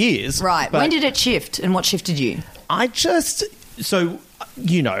recent years. Right. When did it shift and what shifted you?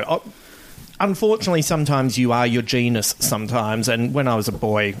 unfortunately, sometimes you are your genus sometimes. And when I was a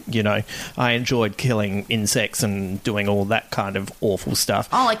boy, you know, I enjoyed killing insects and doing all that kind of awful stuff.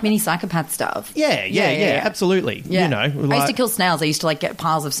 Oh, like mini psychopath stuff. Yeah, absolutely. Yeah. You know, I used to kill snails. I used to like get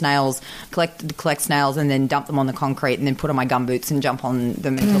piles of snails, collect snails, and then dump them on the concrete, and then put on my gumboots and jump on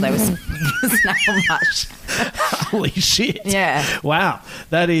them until they were snail mush. Holy shit. Yeah. Wow.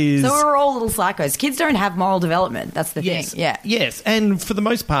 That is... So we're all little psychos. Kids don't have moral development. That's the thing. Yeah. Yes, and for the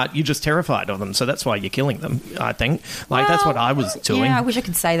most part, you're just terrified of them, so that's why you're killing them, I think. Like, that's what I was doing. Yeah, I wish I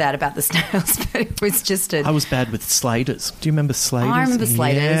could say that about the snails, but it was just I was bad with sladers. Do you remember sladers? I remember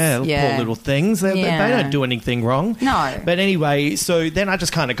sladers. Yeah. Poor little things. They don't do anything wrong. No. But anyway, so then I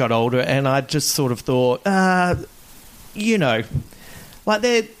just kind of got older, and I just sort of thought, you know, like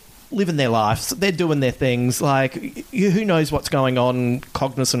they're living their lives, they're doing their things, like who knows what's going on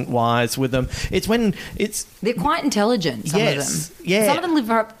cognizant wise with them. It's when they're quite intelligent, some of them. Some of them live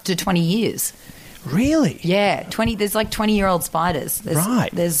for up to 20 years. Really? Yeah, 20. There's like 20-year-old spiders.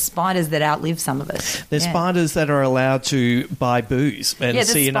 There's spiders that outlive some of us. There's spiders that are allowed to buy booze and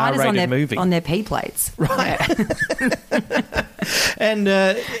see an R-rated movie on their pee plates. Right. Yeah. And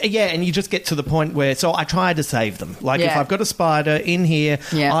and you just get to the point where, so I try to save them. Like if I've got a spider in here,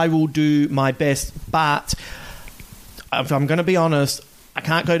 I will do my best. But if I'm going to be honest, I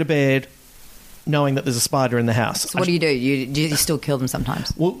can't go to bed knowing that there's a spider in the house. So what do? You still kill them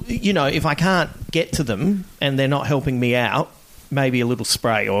sometimes? Well, you know, if I can't get to them and they're not helping me out, maybe a little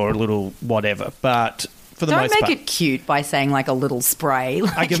spray or a little whatever. But for the most part... Don't make it cute by saying like a little spray.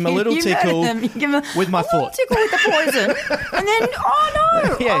 Like, I give them a little tickle with my foot. Tickle with the poison. And then,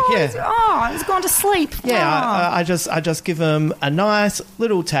 it's gone to sleep. Yeah, I just give them a nice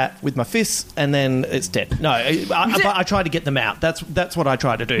little tap with my fist and then it's dead. No, I try to get them out. That's what I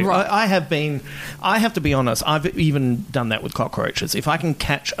try to do. Right. I have to be honest, I've even done that with cockroaches. If I can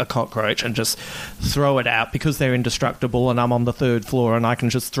catch a cockroach and just throw it out because they're indestructible and I'm on the 3rd floor and I can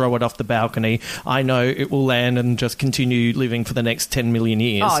just throw it off the balcony, I know it will land and just continue living for the next 10 million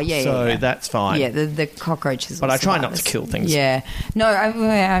years. Oh, yeah, so that's fine. Yeah, the cockroaches. But I try not to kill things. Yeah. No,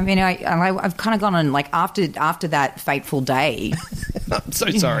 I mean, I've kind of gone on, like, after that fateful day. I'm so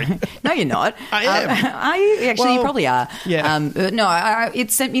sorry. No, you're not. I am. You probably are. Yeah. No,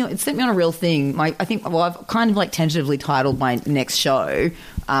 it sent me on a real thing. I've kind of, like, tentatively titled my next show,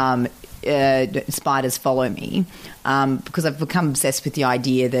 Spiders Follow Me, because I've become obsessed with the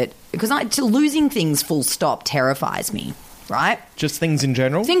idea that losing things full stop terrifies me, right? Just things in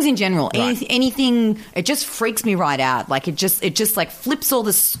general? Things in general. Right. Anything, it just freaks me right out. Like it just like flips all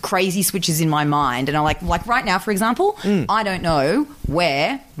the crazy switches in my mind. And I like right now, for example, I don't know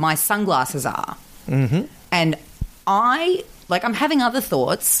where my sunglasses are. Mm-hmm. And I'm having other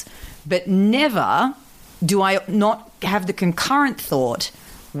thoughts, but never do I not have the concurrent thought,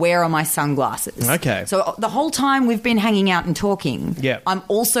 where are my sunglasses? Okay. So the whole time we've been hanging out and talking, I'm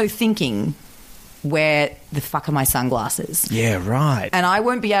also thinking, where the fuck are my sunglasses? Yeah, right. And I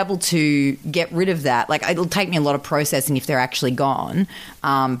won't be able to get rid of that. Like, it'll take me a lot of processing if they're actually gone.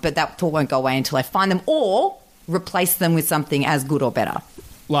 But that thought won't go away until I find them or replace them with something as good or better.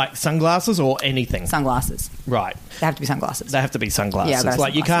 Like sunglasses or anything? Sunglasses. Right. They have to be sunglasses. They have to be sunglasses. Yeah,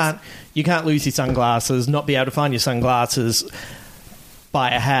 like sunglasses. You can't lose your sunglasses, not be able to find your sunglasses,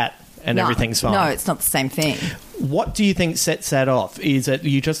 buy a hat and everything's fine. No, it's not the same thing. What do you think sets that off? Is it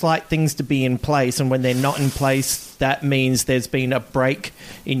you just like things to be in place, and when they're not in place, that means there's been a break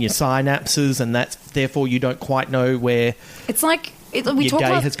in your synapses, and that's therefore you don't quite know where it's like your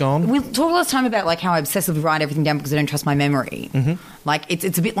day has gone? We talked last time about like how I obsessively write everything down because I don't trust my memory. Mm-hmm. Like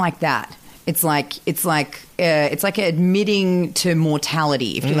it's a bit like that. It's like admitting to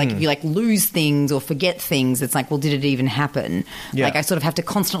mortality. If you lose things or forget things, it's like, well, did it even happen? Yeah. Like I sort of have to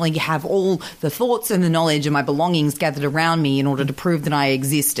constantly have all the thoughts and the knowledge and my belongings gathered around me in order to prove that I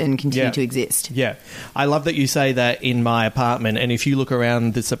exist and continue to exist. Yeah. I love that you say that in my apartment. And if you look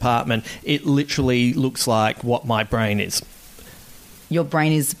around this apartment, it literally looks like what my brain is. Your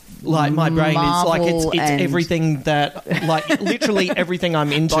brain is... Like my brain is like it's everything that like literally everything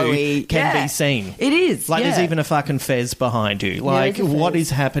I'm into can be seen. It is. Like there's even a fucking fez behind you. Like what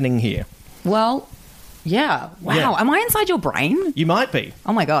is happening here? Well, yeah. Wow. Yeah. Am I inside your brain? You might be.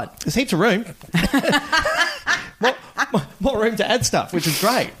 Oh my God. There's heaps of room. more room to add stuff, which is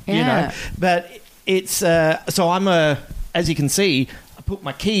great. Yeah. You know. But it's so I'm as you can see, I put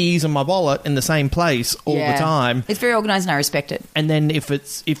my keys and my wallet in the same place all the time. It's very organised and I respect it. And then if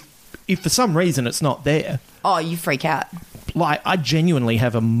for some reason it's not there... Oh, you freak out. Like, I genuinely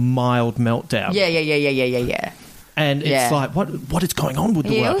have a mild meltdown. Yeah. And it's like, what is going on with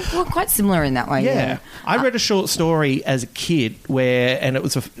the world? Well, quite similar in that way. Yeah. I read a short story as a kid and it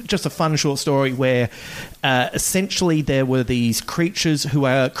was just a fun short story where essentially there were these creatures who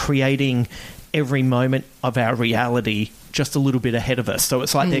are creating every moment of our reality just a little bit ahead of us. So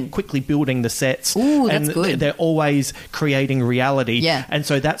it's like they're quickly building the sets. Ooh, that's good. They're always creating reality. Yeah. And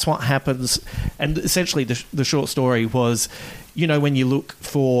so that's what happens. And essentially the short story was, when you look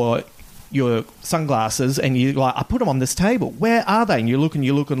for your sunglasses and you like, I put them on this table. Where are they? And you look and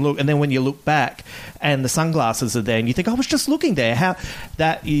you look and look. And then when you look back and the sunglasses are there and you think, I was just looking there. How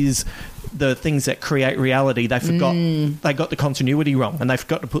that is the things that create reality. They forgot, they got the continuity wrong and they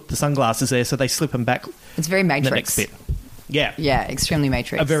forgot to put the sunglasses there. So they slip them back. It's very Matrix. The next bit. Yeah. Yeah, extremely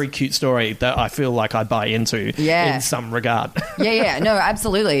Matrix. A very cute story that I feel like I buy into in some regard. No,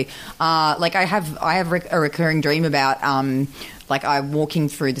 absolutely. Like I have a recurring dream about like I'm walking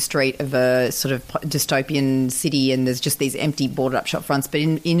through the street of a sort of dystopian city and there's just these empty boarded up shop fronts, but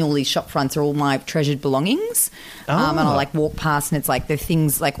in all these shop fronts are all my treasured belongings. And I like walk past and it's like the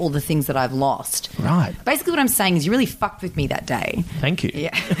things, like all the things that I've lost. Right. Basically what I'm saying is you really fucked with me that day. Thank you.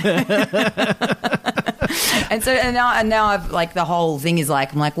 Yeah. And now I've like the whole thing is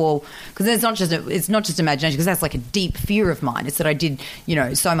like I'm like, well, because it's not just imagination, because that's like a deep fear of mine. It's that I did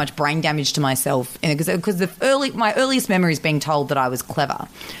so much brain damage to myself because my earliest memory is being told that I was clever,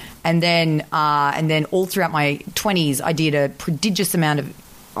 and then all throughout my 20s I did a prodigious amount of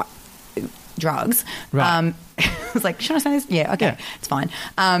drugs. Right. I was like, should I say this? Yeah, okay, it's fine.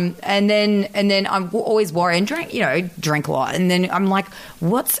 And then I'm always worried and drank a lot. And then I'm like,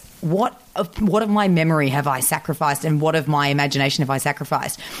 what of my memory have I sacrificed and what of my imagination have I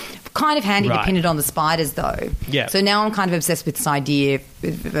sacrificed? Kind of handy to pin it on the spiders, though. Yeah. So now I'm kind of obsessed with this idea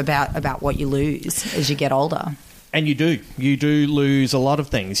about what you lose as you get older. And you do lose a lot of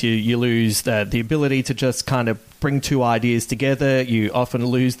things. You lose the ability to just kind of bring two ideas together. You often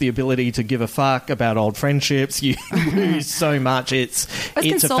lose the ability to give a fuck about old friendships. You lose so much. It's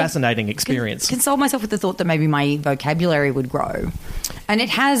a fascinating experience. Console myself with the thought that maybe my vocabulary would grow. And it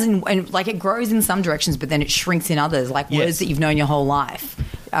has, and like it grows in some directions, but then it shrinks in others, like words that you've known your whole life.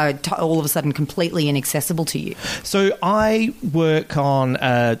 All of a sudden completely inaccessible to you. So I work on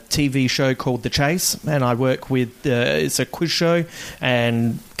a TV show called The Chase, and I work with it's a quiz show,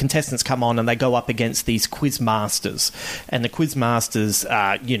 and contestants come on and they go up against these quiz masters, and the quiz masters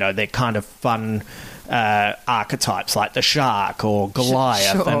they're kind of fun archetypes like the shark or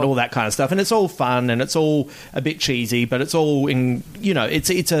Goliath and all that kind of stuff, and it's all fun and it's all a bit cheesy, but it's all in it's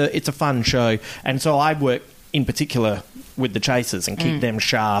a fun show. And so I work in particular with the chasers and keep them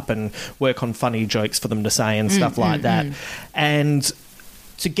sharp and work on funny jokes for them to say and stuff like that. And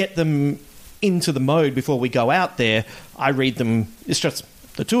to get them into the mode before we go out there, I read them. It's just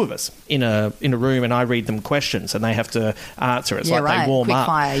the two of us in a room, and I read them questions and they have to answer. It's like they warm quick up.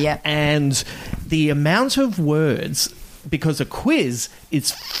 Fire, And the amount of words, because a quiz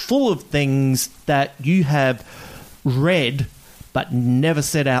is full of things that you have read but never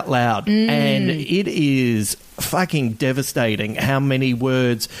said out loud. And it is fucking devastating how many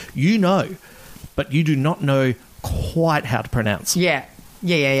words you know, but you do not know quite how to pronounce. Yeah.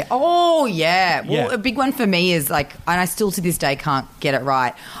 Oh, yeah. Well, Yeah. a big one for me is like, and I still to this day can't get it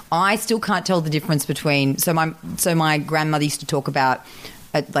right. I still can't tell the difference between. So my grandmother used to talk about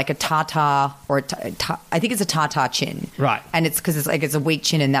like a tartar or I think it's a tartar chin, right? And it's because it's a weak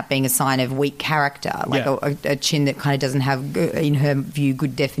chin, and that being a sign of weak character, like a chin that kind of doesn't have, in her view,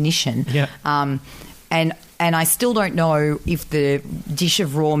 good definition. Yeah. And I still don't know if the dish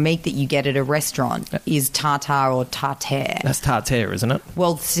of raw meat that you get at a restaurant is tartare or tartare. That's tartare, isn't it?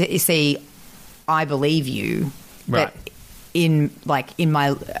 Well, see, I believe you, right? But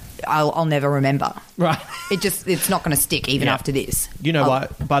I'll never remember. Right. It's not going to stick even after this. You know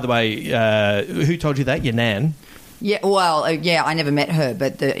what? By the way, who told you that? Your nan. Yeah, well, I never met her,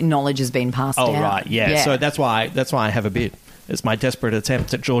 but the knowledge has been passed down. Oh, right, yeah. So that's why I have a bit. It's my desperate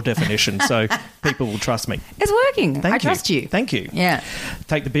attempt at jaw definition, so people will trust me. It's working. I trust you. Thank you. Yeah.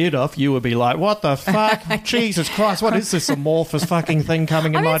 Take the beard off, you would be like, what the fuck? Jesus Christ, what is this amorphous fucking thing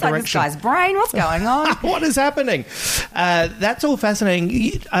coming in my direction? This guy's brain, what's going on? What is happening? That's all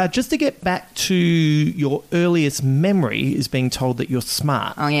fascinating. Just to get back to your earliest memory is being told that you're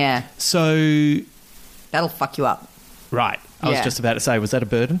smart. Oh, yeah. So... that'll fuck you up. Right. I was just about to say, was that a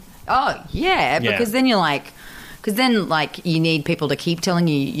burden? Oh, yeah, because then you're like... Because then, like, you need people to keep telling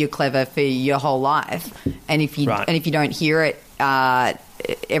you you're clever for your whole life, and if you don't hear it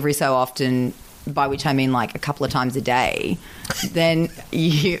every so often, by which I mean like a couple of times a day, then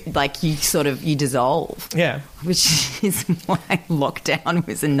you dissolve. Yeah. Which is why lockdown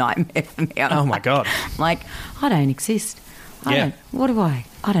was a nightmare for me. Oh my God. Like, I don't exist. I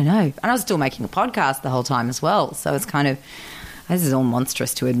don't know. And I was still making a podcast the whole time as well. So it's kind of, this is all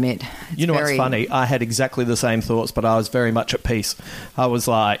monstrous to admit. You know what's funny? I had exactly the same thoughts, but I was very much at peace. I was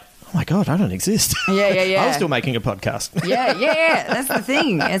like, oh my God, I don't exist. Yeah. I was still making a podcast. Yeah. That's the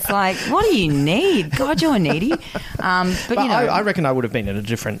thing. It's like, what do you need? God, you're needy. But you know, I reckon I would have been in a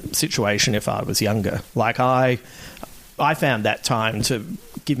different situation if I was younger. Like I found that time to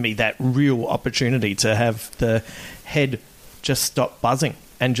give me that real opportunity to have the head just stop buzzing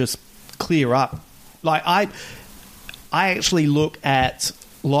and just clear up. Like I actually look at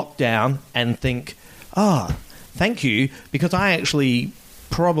lockdown and think, thank you, because I actually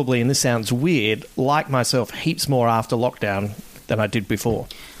probably, and this sounds weird, like myself heaps more after lockdown than I did before.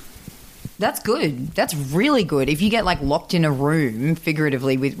 That's good. That's really good. If you get like locked in a room,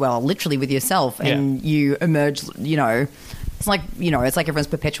 figuratively literally with yourself, and you emerge, it's like everyone's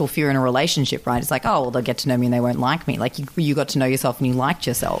perpetual fear in a relationship, right? It's like, they'll get to know me and they won't like me. Like you got to know yourself and you liked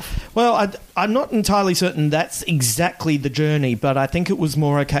yourself. Well, I'm not entirely certain that's exactly the journey, but I think it was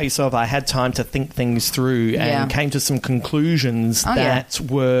more a case of I had time to think things through and came to some conclusions that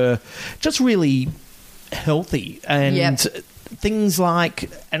were just really healthy. And things like,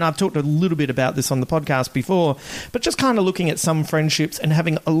 and I've talked a little bit about this on the podcast before, but just kind of looking at some friendships and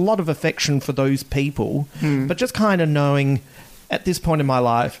having a lot of affection for those people, but just kind of knowing at this point in my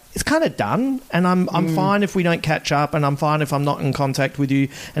life, it's kind of done, and I'm fine if we don't catch up, and I'm fine if I'm not in contact with you,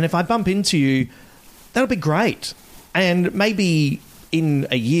 and if I bump into you, that'll be great. And maybe in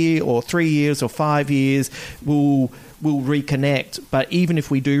a year or 3 years or 5 years, we'll reconnect, but even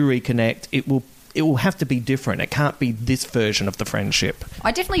if we do reconnect, it will have to be different. It can't be this version of the friendship.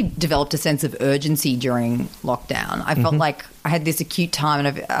 I definitely developed a sense of urgency during lockdown. I felt like I had this acute time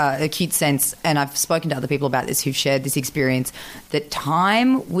and acute sense, and I've spoken to other people about this who've shared this experience, that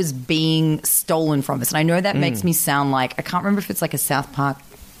time was being stolen from us. And I know that makes me sound like, I can't remember if it's like a South Park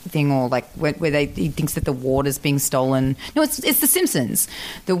thing or like where he thinks that the water's being stolen. No, it's The Simpsons.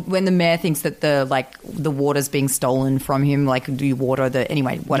 When the mayor thinks that the water's being stolen from him, like, do you water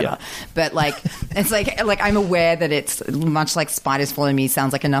anyway, whatever. Yeah. But like, it's like I'm aware that it's much like spiders following me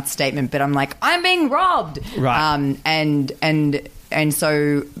sounds like a nuts statement, but I'm like, I'm being robbed. Right. And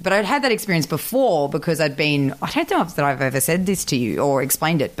so, but I'd had that experience before because I don't know if I've ever said this to you or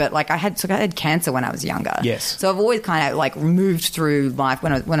explained it, but like I had cancer when I was younger. Yes. So I've always kind of like moved through life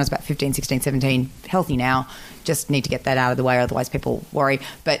when I was about 15, 16, 17, healthy now, just need to get that out of the way, otherwise people worry.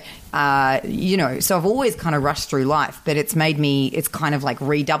 But, so I've always kind of rushed through life, but it's kind of like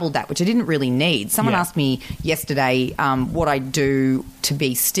redoubled that, which I didn't really need. Someone asked me yesterday what I do to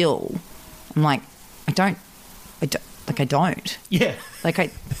be still. I'm like, I don't. Yeah. Like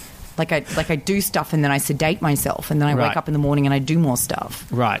I do stuff and then I sedate myself and then I wake up in the morning and I do more stuff.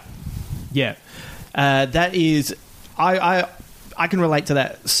 Right. Yeah. That is, I can relate to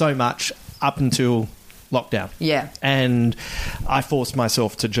that so much up until lockdown. Yeah. And I forced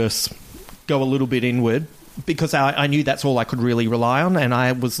myself to just go a little bit inward because I knew that's all I could really rely on, and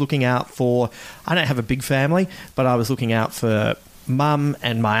I was looking out for, I don't have a big family, but I was looking out for mum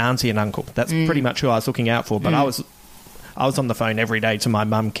and my auntie and uncle. That's pretty much who I was looking out for, but I was on the phone every day to my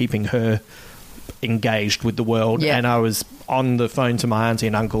mum, keeping her engaged with the world, and I was on the phone to my auntie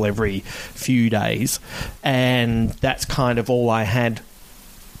and uncle every few days, and that's kind of all I had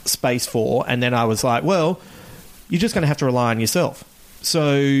space for. And then I was like, well, you're just going to have to rely on yourself,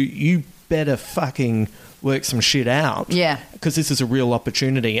 so you better fucking work some shit out, because this is a real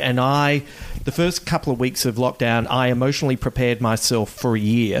opportunity. And the first couple of weeks of lockdown, I emotionally prepared myself for a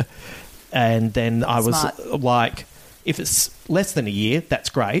year, and then I was like, if it's less than a year, that's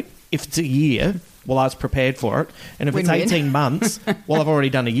great. If it's a year, well, I was prepared for it. And if it's 18 months, well, I've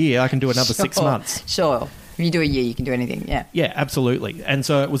already done a year. I can do another 6 months. Sure. If you do a year, you can do anything. Yeah. Yeah, absolutely. And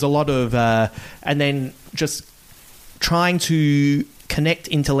so it was a lot of, and then just trying to connect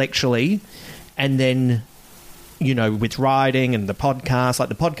intellectually, and then, with writing and the podcast. Like,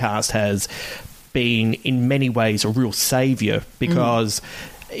 the podcast has been in many ways a real savior because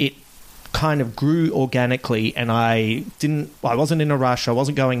it kind of grew organically, and I wasn't in a rush, I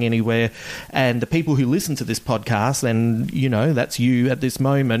wasn't going anywhere, and the people who listen to this podcast, and that's you at this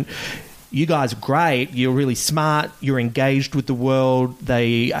moment, you guys are great. You're really smart. You're engaged with the world.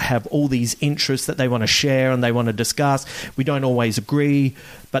 They have all these interests that they want to share and they want to discuss. We don't always agree,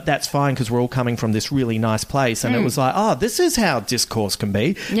 but that's fine because we're all coming from this really nice place. And it was like, oh, this is how discourse can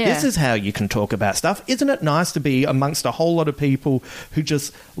be. Yeah. This is how you can talk about stuff. Isn't it nice to be amongst a whole lot of people who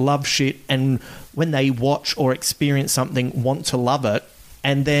just love shit and when they watch or experience something, want to love it?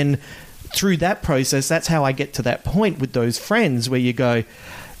 And then through that process, that's how I get to that point with those friends where you go,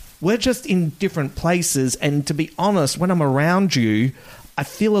 we're just in different places, and to be honest, when I'm around you, I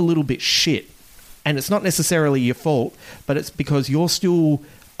feel a little bit shit. And it's not necessarily your fault, but it's because you're still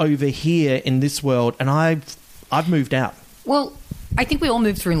over here in this world, and I've moved out. Well, I think we all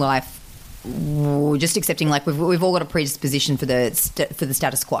move through life just accepting, like, we've all got a predisposition for the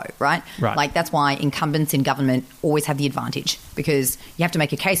status quo, right? Right. Like, that's why incumbents in government always have the advantage, because you have to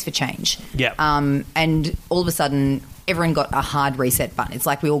make a case for change. Yeah. And all of a sudden, everyone got a hard reset button. It's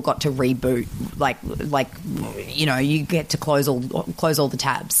like we all got to reboot. Like you know, you get to close all the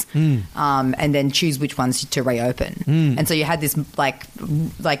tabs, and then choose which ones to reopen. And so you had this like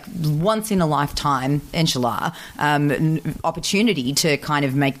once in a lifetime, inshallah, opportunity to kind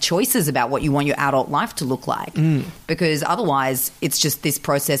of make choices about what you want your adult life to look like. Because otherwise, it's just this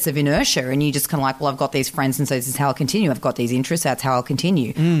process of inertia, and you just kind of like, well, I've got these friends, and so this is how I'll continue. I've got these interests, that's how I'll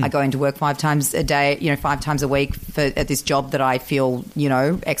continue. I go into work 5 times a day, 5 times a week at this job that I feel,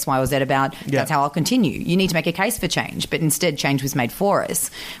 X, Y, or Z about. Yeah. That's how I'll continue. You need to make a case for change, but instead change was made for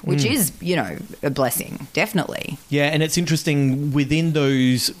us, which is, a blessing, definitely. Yeah, and it's interesting within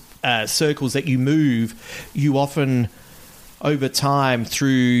those circles that you move, you often, over time,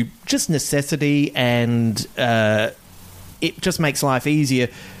 through just necessity and it just makes life easier,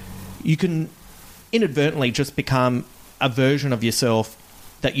 you can inadvertently just become a version of yourself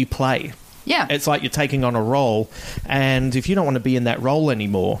that you play. Yeah. It's like you're taking on a role, and if you don't want to be in that role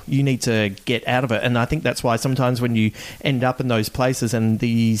anymore, you need to get out of it. And I think that's why sometimes when you end up in those places and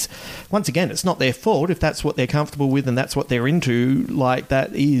these, once again, it's not their fault if that's what they're comfortable with and that's what they're into, like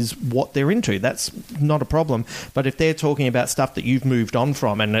that is what they're into. That's not a problem. But if they're talking about stuff that you've moved on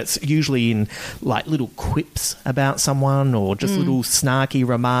from, and it's usually in like little quips about someone or just little snarky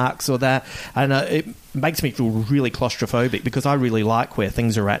remarks or that, and it makes me feel really claustrophobic because I really like where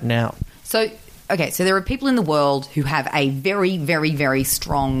things are at now. So there are people in the world who have a very, very, very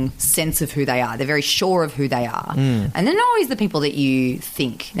strong sense of who they are. They're very sure of who they are. And they're not always the people that you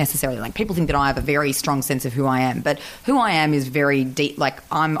think necessarily. Like, people think that I have a very strong sense of who I am, but who I am is very deep. Like,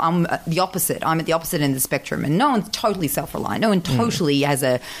 I'm the opposite. I'm at the opposite end of the spectrum, and no one's totally self-reliant. No one totally has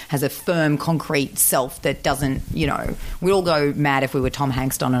a firm, concrete self that doesn't, we'd all go mad if we were Tom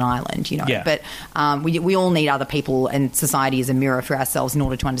Hanks on an island, Yeah. But we all need other people and society as a mirror for ourselves in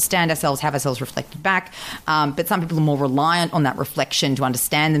order to understand ourselves, have ourselves reflected back. But some people are more reliant on that reflection to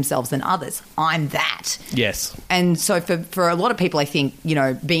understand themselves than others. I'm that. Yes. And so for a lot of people, I think,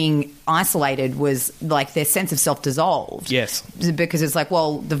 being isolated was like their sense of self dissolved. Yes. Because it's like,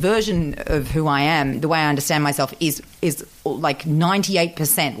 well, the version of who I am, the way I understand myself is like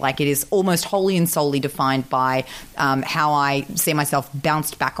 98%. Like, it is almost wholly and solely defined by how I see myself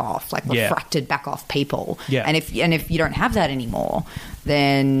bounced back off, like refracted back off people. Yeah. And if you don't have that anymore,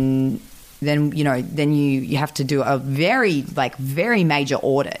 then you have to do a very major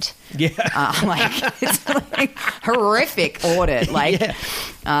audit. Yeah. It's like horrific audit. Like, but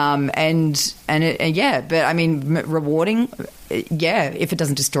I mean, rewarding. Yeah. If it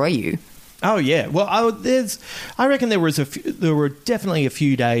doesn't destroy you. Oh yeah. Well, I reckon there were definitely a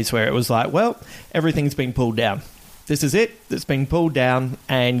few days where it was like, well, everything's been pulled down. This is it. It's been pulled down,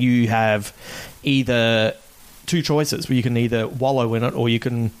 and you have either two choices where you can either wallow in it or you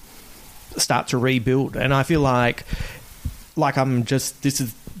can start to rebuild. And I feel like I'm just, this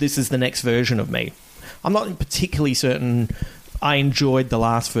is the next version of me. I'm not particularly certain I enjoyed the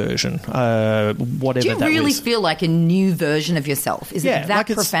last version, whatever that was. Do you really feel like a new version of yourself? Is it that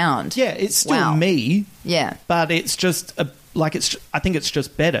profound? Yeah, it's still me. Yeah. But it's just I think it's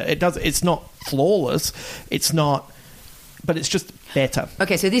just better. It's not flawless. It's not, but it's just better.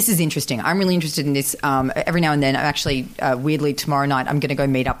 Okay, so this is interesting. I'm really interested in this. Every now and then, I'm actually, weirdly, tomorrow night, I'm going to go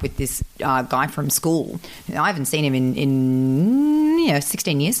meet up with this guy from school. I haven't seen him in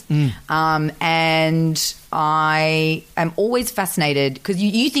 16 years. And I am always fascinated because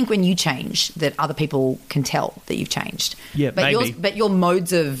you think when you change that other people can tell that you've changed. Yeah, but maybe. But your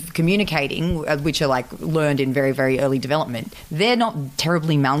modes of communicating, which are like learned in very, very early development, they're not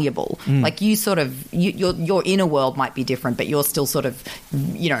terribly malleable. Like, you sort of, your inner world might be different, but you're still sort sort of,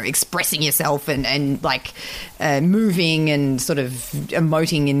 expressing yourself and like moving and sort of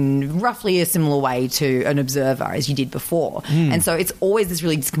emoting in roughly a similar way to an observer as you did before. And so it's always this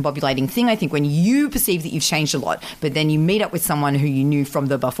really discombobulating thing, I think, when you perceive that you've changed a lot, but then you meet up with someone who you knew from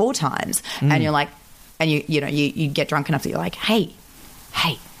the before times and you're like, and you get drunk enough that you're like, hey,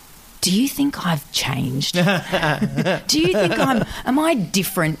 do you think I've changed? Do you think am I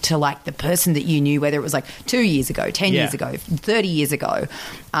different to like the person that you knew, whether it was like 2 years ago, 10 years ago, 30 years ago?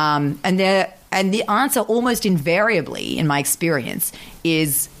 And the answer almost invariably, in my experience,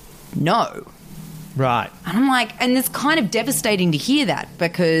 is no. Right. And I'm like, and it's kind of devastating to hear that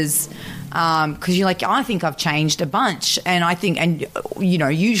because you're like, I think I've changed a bunch. And I think,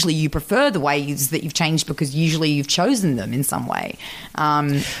 usually you prefer the ways that you've changed because usually you've chosen them in some way.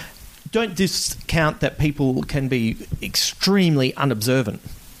 Don't discount that people can be extremely unobservant.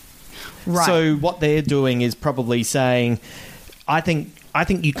 Right. So what they're doing is probably saying, I think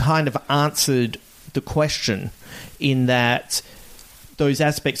you kind of answered the question in that those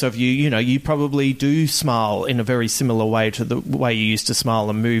aspects of you, you probably do smile in a very similar way to the way you used to smile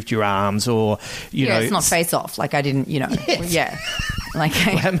and moved your arms or, it's not face off. Like I didn't, Yes. Yeah. Like,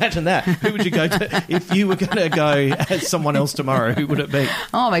 well, imagine that. Who would you go to if you were going to go as someone else tomorrow? Who would it be?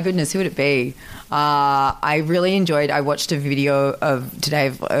 Oh my goodness, who would it be? I really enjoyed. I watched a video today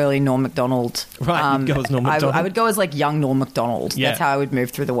of early Norm Macdonald. Right, you'd go as Norm Macdonald. I would go as like young Norm Macdonald. Yeah. That's how I would move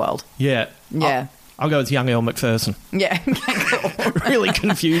through the world. Yeah, Yeah. I'll go as young Elle Macpherson. Yeah, cool. Really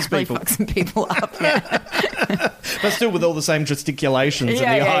confuse people. Really fuck some people up. Yeah. But still with all the same gesticulations and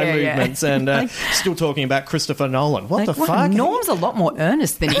the eye movements and still talking about Christopher Nolan. What the fuck? Norm's a lot more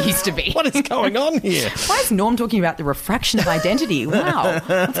earnest than he used to be. What is going on here? Why is Norm talking about the refraction of identity? Wow.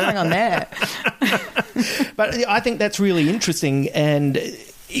 What's going on there? But I think that's really interesting and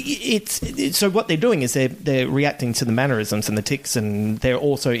so what they're doing is they're reacting to the mannerisms and the tics and they're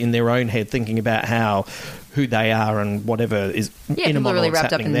also in their own head thinking about who they are and whatever is in a people are really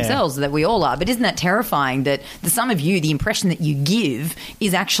wrapped up in there. themselves that we all are. But isn't that terrifying that the sum of you, the impression that you give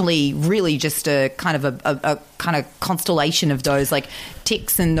is actually really just a kind of a kind of constellation of those like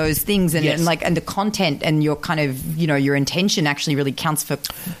tics and those things and, yes. and the content and your kind of, your intention actually really counts for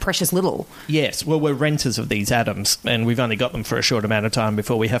precious little. Yes. Well, we're renters of these atoms and we've only got them for a short amount of time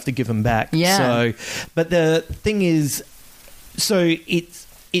before we have to give them back. Yeah. So, but the thing is, so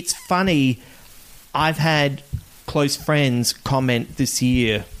it's funny. I've had close friends comment this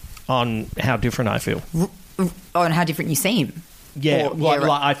year on how different I feel. Oh, and how different you seem. Yeah, like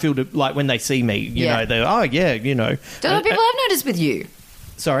I feel like when they see me, you know, they're, oh, yeah, you know. So people have noticed with you.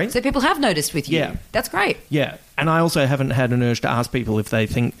 Sorry? So people have noticed with you. Yeah. That's great. Yeah, and I also haven't had an urge to ask people if they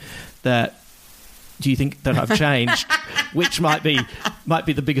think that, do you think that I've changed? Which might be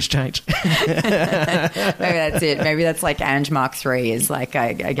the biggest change. Maybe that's it. Maybe that's like Ange Mark 3 is like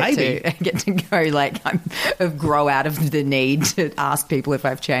I get to go like grow out of the need to ask people if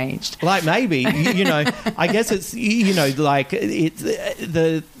I've changed. Like maybe, I guess it's, like it's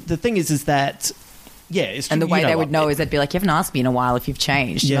the thing is that. Yeah, it's and the way they would know is they'd be like, "You haven't asked me in a while if you've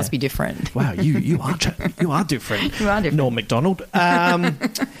changed. You must be different." Wow, you are different. You are different. Norm Macdonald.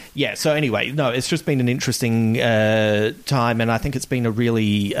 Yeah. So anyway, no, it's just been an interesting time, and I think it's been a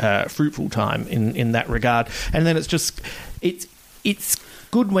really fruitful time in that regard. And then it's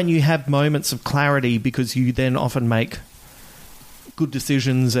good when you have moments of clarity because you then often make good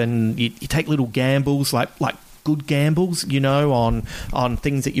decisions and you take little gambles like good gambles, on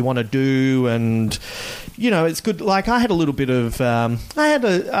things that you want to do, and it's good. Like I had a little bit of,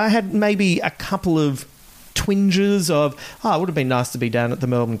 I had maybe a couple of twinges of, it would have been nice to be down at the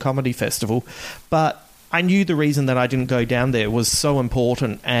Melbourne Comedy Festival, but I knew the reason that I didn't go down there was so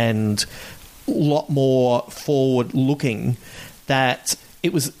important and a lot more forward-looking that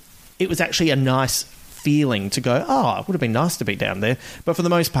it was actually a nice feeling to go, it would have been nice to be down there, but for the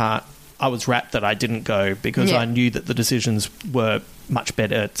most part, I was rapt that I didn't go because I knew that the decisions were much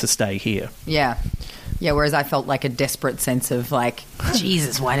better to stay here. Yeah. Yeah, whereas I felt like a desperate sense of like,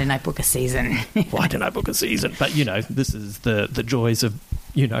 Jesus, why didn't I book a season? Why didn't I book a season? But, this is the joys of,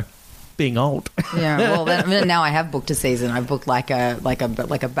 being old. Yeah, well, then now I have booked a season. I've booked I'm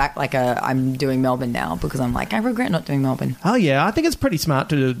doing Melbourne now because I'm like, I regret not doing Melbourne. Oh, yeah, I think it's pretty smart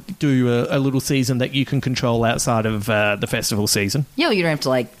to do a little season that you can control outside of the festival season. Yeah, well, you don't have to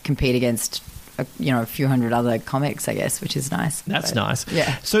like compete against a few hundred other comics, I guess, which is nice. That's nice.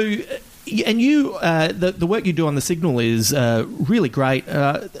 Yeah. So, and you, the work you do on The Signal is really great,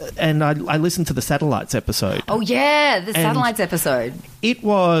 and I listened to the Satellites episode. Oh, yeah, the Satellites episode. It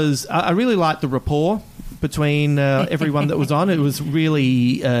was, I really liked the rapport between everyone that was on. It was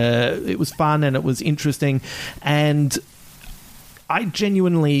really, it was fun and it was interesting, and I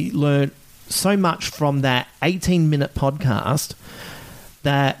genuinely learned so much from that 18-minute podcast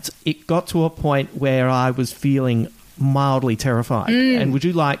that it got to a point where I was feeling mildly terrified. And would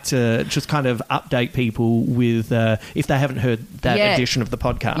you like to just kind of update people with if they haven't heard that edition of the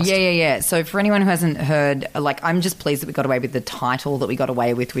podcast? Yeah. So for anyone who hasn't heard, like, I'm just pleased that we got away with the title that we got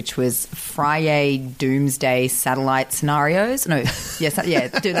away with, which was Friday Doomsday Satellite Scenarios. No, yes,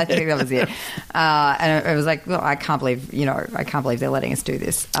 dude, I think that was it. And it was like, well, I can't believe they're letting us do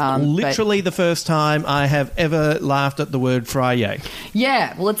this. Literally the first time I have ever laughed at the word Friday.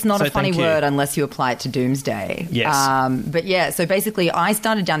 Yeah, well, it's not a funny word unless you apply it to Doomsday. Yes. But yeah, so basically I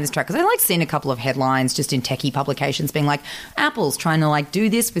started down this track because I like seeing a couple of headlines just in techie publications being like, Apple's trying to like do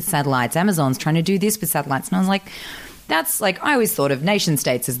this with satellites, Amazon's trying to do this with satellites. And I was like, that's like, I always thought of nation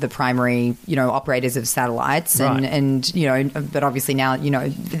states as the primary, operators of satellites. And but obviously now,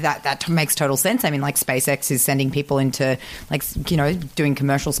 that makes total sense. I mean, like SpaceX is sending people into like, doing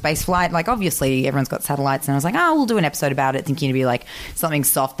commercial space flight. Like obviously everyone's got satellites. And I was like, we'll do an episode about it, thinking it'd be like something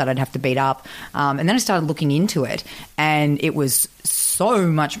soft that I'd have to beat up. And then I started looking into it and it was so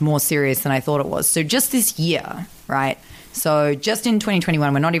much more serious than I thought it was. So just this year, right? So just in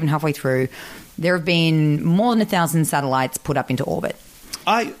 2021, we're not even halfway through, there have been more than 1,000 satellites put up into orbit.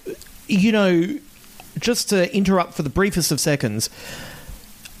 Just to interrupt for the briefest of seconds,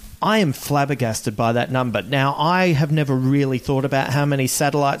 I am flabbergasted by that number. Now, I have never really thought about how many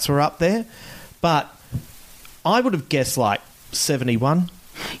satellites were up there, but I would have guessed like 71.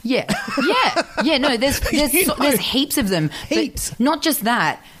 Yeah. No, there's heaps of them. Heaps. But not just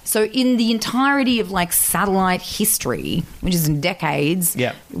that. So in the entirety of like satellite history, which is in decades,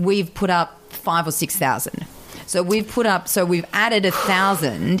 we've put up 5,000 or 6,000. So we've added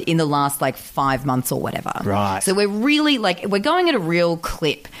 1,000 in the last like 5 months or whatever. Right. So we're really we're going at a real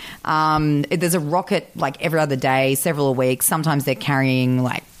clip. There's a rocket like every other day, several a week. Sometimes they're carrying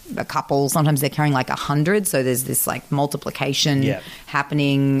like a couple, sometimes they're carrying like 100, so there's this like multiplication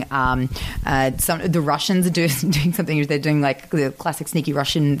happening. The Russians are doing something. They're doing like the classic sneaky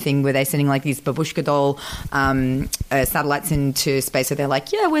Russian thing where they're sending like these babushka doll satellites into space. So they're like,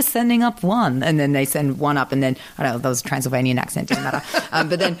 we're sending up one, and then they send one up, and then I don't know, that was a Transylvanian accent, didn't matter.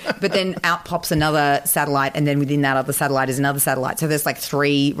 But then out pops another satellite, and then within that other satellite is another satellite. So there's like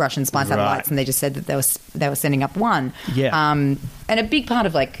 3 Russian spy satellites, and they just said that they were sending up one. And a big part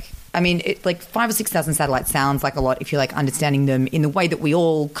of like 5,000 or 6,000 satellites sounds like a lot if you're like understanding them in the way that we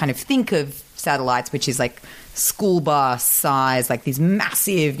all kind of think of satellites, which is like school bus size, like these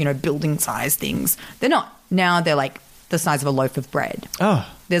massive, building size things. They're not. Now they're like the size of a loaf of bread. Oh.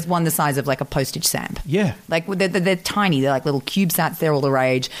 There's one the size of like a postage stamp. Yeah. Like they're tiny. They're like little CubeSats. They're all the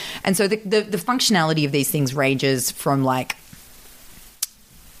rage. And so the functionality of these things ranges from like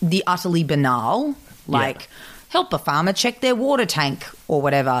the utterly banal, like help a farmer check their water tank or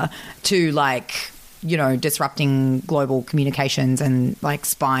whatever, to like, disrupting global communications and like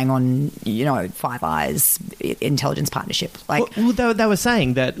spying on, Five Eyes intelligence partnership. Like, well, they were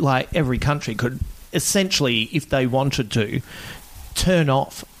saying that like every country could essentially, if they wanted to, turn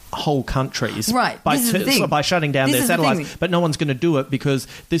off whole countries by shutting down their satellites, but no one's going to do it because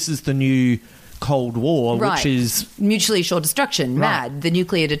this is the new Cold War, which is mutually assured destruction, MAD, the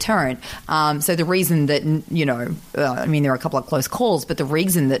nuclear deterrent. So the reason that, there are a couple of close calls, but the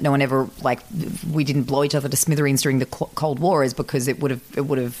reason that no one ever, we didn't blow each other to smithereens during the Cold War is because it would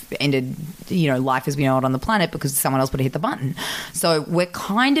have ended, life as we know it on the planet, because someone else would have hit the button. So we're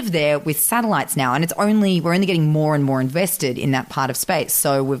kind of there with satellites now, and we're only getting more and more invested in that part of space.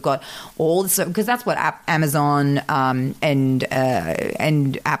 So we've got all this, because that's what Amazon and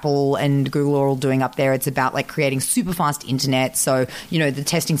Apple and Google are all doing up there. It's about like creating super fast internet. So, the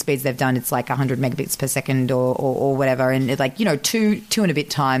testing speeds they've done, it's like 100 megabits per second or whatever. And it's like, 2 and a bit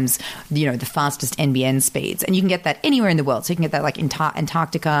times, the fastest NBN speeds. And you can get that anywhere in the world. So you can get that like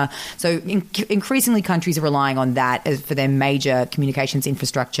Antarctica. So increasingly countries are relying on that for their major communications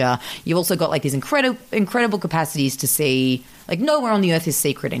infrastructure. You've also got like these incredible capacities to see, like nowhere on the earth is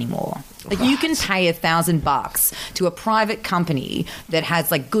secret anymore. Like you can pay $1,000 to a private company that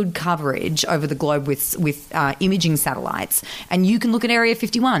has like good coverage over the globe with imaging satellites, and you can look at Area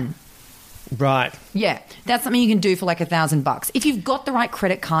 51. Right. Yeah, that's something you can do for like $1,000. If you've got the right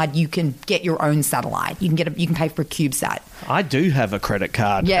credit card, you can get your own satellite. You can pay for a CubeSat. I do have a credit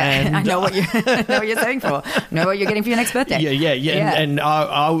card. Yeah, and I know what you're saving for. Know what you're getting for your next birthday. Yeah. And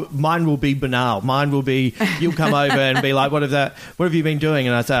mine will be banal. Mine will be, you'll come over and be like, what have you been doing?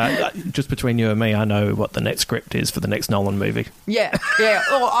 And I say, just between you and me, I know what the next script is for the next Nolan movie. Yeah.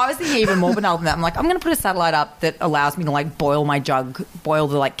 Well, I was thinking even more banal than that. I'm like, I'm going to put a satellite up that allows me to like boil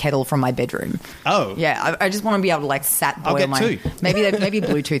the like kettle from my bedroom. room. Oh. Yeah, I just want to be able to like sat boil I'll get my... two. Maybe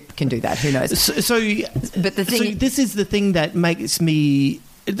Bluetooth can do that. Who knows? But the thing... So this is the thing that makes me...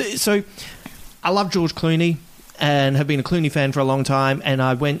 So I love George Clooney and have been a Clooney fan for a long time, and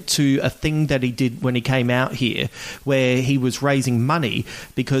I went to a thing that he did when he came out here where he was raising money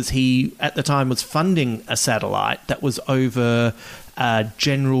because he, at the time, was funding a satellite that was over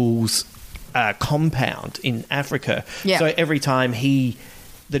General's compound in Africa. Yeah. So every time the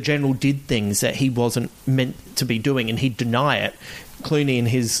General did things that he wasn't meant to be doing and he'd deny it, Clooney and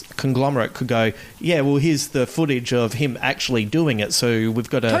his conglomerate could go, yeah, well, here's the footage of him actually doing it, so we've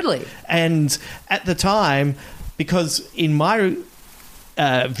got to... Totally. And at the time, because in my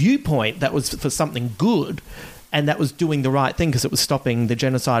viewpoint, that was for something good, and that was doing the right thing because it was stopping the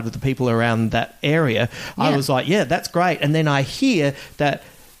genocide of the people around that area, I was like, yeah, that's great. And then I hear that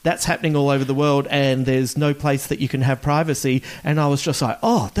that's happening all over the world and there's no place that you can have privacy, and I was just like,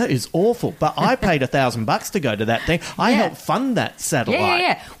 oh, that is awful. But I paid $1,000 to go to that thing. I helped fund that satellite.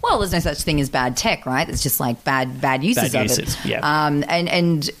 Yeah. Well, there's no such thing as bad tech, right? It's just like bad uses of it. Yeah.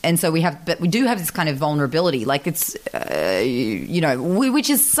 And so we do have this kind of vulnerability, like it's which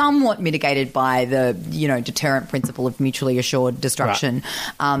is somewhat mitigated by the deterrent principle of mutually assured destruction.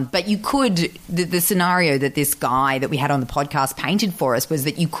 Right. But you could the scenario that this guy that we had on the podcast painted for us was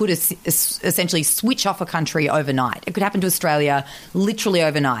that you could essentially switch off a country overnight. It could happen to Australia literally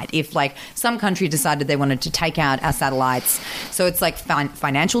overnight if, like, some country decided they wanted to take out our satellites. So it's like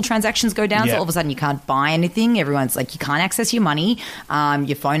financial transactions go down. So all of a sudden you can't buy anything. Everyone's like, you can't access your money.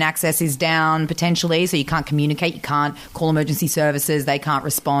 Your phone access is down potentially, so you can't communicate. You can't call emergency services. They can't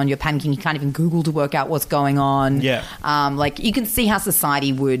respond. You're panicking. You can't even Google to work out what's going on. Yeah. Like, you can see how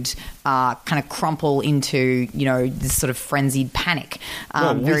society would kind of crumple into, this sort of frenzied panic.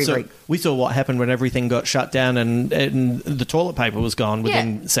 We saw what happened when everything got shut down and the toilet paper was gone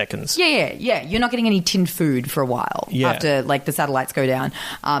within seconds. Yeah. You're not getting any tinned food for a while after, like, the satellites go down.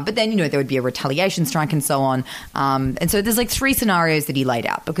 But then, there would be a retaliation strike and so on. And so there's, like, 3 scenarios that he laid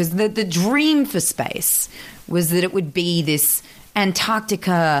out, because the dream for space was that it would be this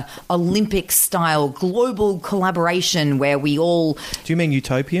Antarctica Olympic-style global collaboration where we all... Do you mean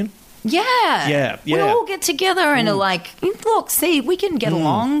utopian? Yeah. We all get together and are like, look, see, we can get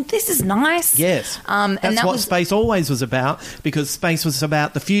along. This is nice. Yes. That's what space always was about, because space was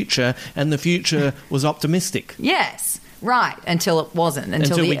about the future, and the future was optimistic. Yes. Right, until it wasn't.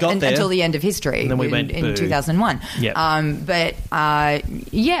 Until the end of history. And then we went in 2001. Yeah. I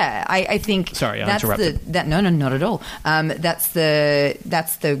think... Sorry, I interrupted. No, not at all. That's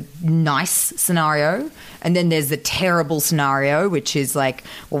the nice scenario. And then there's the terrible scenario, which is like,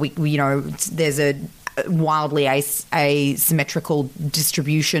 well, there's a wildly asymmetrical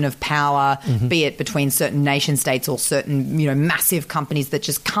distribution of power, be it between certain nation states or certain, massive companies that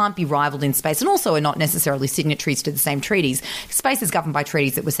just can't be rivaled in space, and also are not necessarily signatories to the same treaties. Space is governed by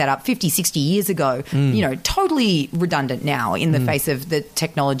treaties that were set up 50, 60 years ago, totally redundant now in the face of the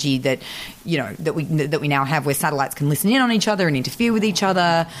technology that we now have, where satellites can listen in on each other and interfere with each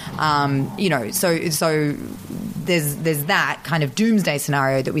other. So there's that kind of doomsday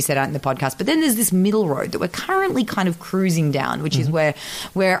scenario that we set out in the podcast. But then there's this middle road that we're currently kind of cruising down, which is where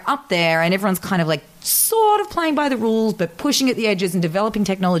we're up there and everyone's kind of like sort of playing by the rules, but pushing at the edges and developing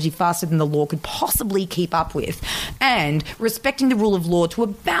technology faster than the law could possibly keep up with, and respecting the rule of law to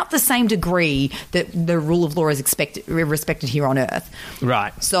about the same degree that the rule of law is respected here on Earth.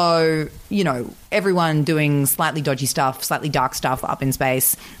 Right. So, everyone doing slightly dodgy stuff, slightly dark stuff up in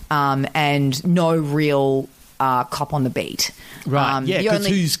space, and no real cop on the beat. Right, because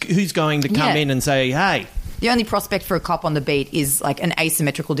who's going to come in and say, hey... The only prospect for a cop on the beat is like an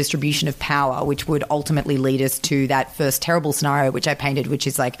asymmetrical distribution of power, which would ultimately lead us to that first terrible scenario, which I painted, which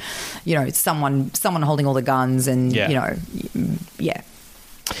is like, someone holding all the guns and,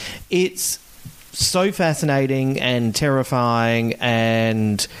 It's so fascinating and terrifying,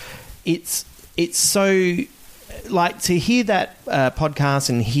 and it's so... Like, to hear that podcast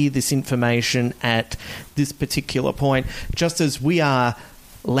and hear this information at this particular point, just as we are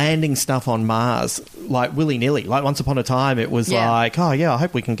landing stuff on Mars, like, willy-nilly. Like, once upon a time, it was like, oh, yeah, I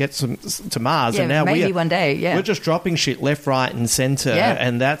hope we can get to Mars. Yeah, and now maybe one day, we're just dropping shit left, right, and centre. Yeah.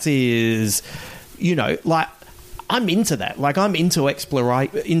 And that is, like... I'm into that. Like, I'm into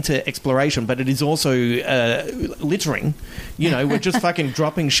exploration, but it is also littering. We're just fucking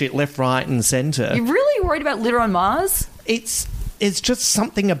dropping shit left, right, and centre. You're really worried about litter on Mars? It's just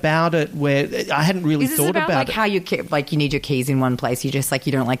something about it where I hadn't really thought about like it. How you need your keys in one place? You just like,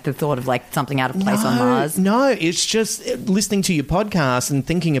 you don't like the thought of like something out of place on Mars? No, it's just listening to your podcast and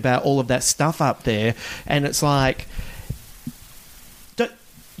thinking about all of that stuff up there, and it's like,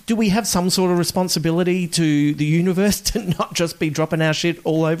 do we have some sort of responsibility to the universe to not just be dropping our shit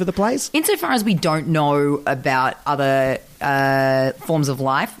all over the place? Insofar as we don't know about other forms of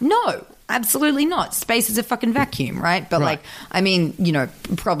life, no. Absolutely not. Space is a fucking vacuum, right? But Right.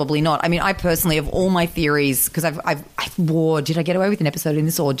 probably not. I mean, I personally, of all my theories, because did I get away with an episode in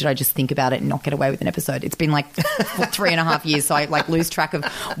this, or did I just think about it and not get away with an episode? It's been like 3.5 years, so I lose track of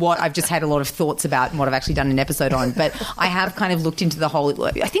what I've just had a lot of thoughts about and what I've actually done an episode on. But I have kind of looked into the whole.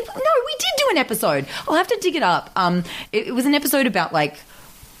 I think we did do an episode. I'll have to dig it up. It was an episode about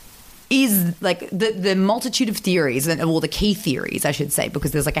is the multitude of theories, or the key theories, I should say,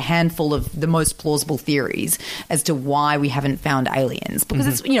 because there's a handful of the most plausible theories as to why we haven't found aliens. Because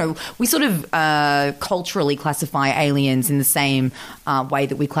it's, we sort of culturally classify aliens in the same way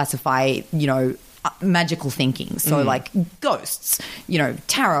that we classify, magical thinking. So ghosts,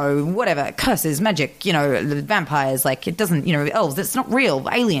 tarot, whatever, curses, magic, vampires, it doesn't, elves, it's not real.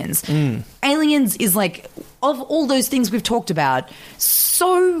 Aliens. Aliens is of all those things we've talked about,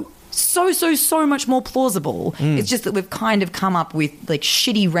 so much more plausible. It's just that we've kind of come up with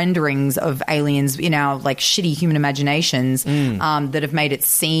shitty renderings of aliens in our shitty human imaginations that have made it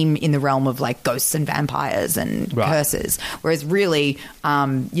seem in the realm of ghosts and vampires and curses. Whereas really,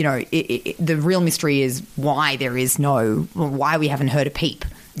 the real mystery is why we haven't heard a peep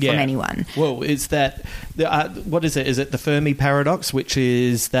from anyone. Well, is that what is it? Is it the Fermi paradox, which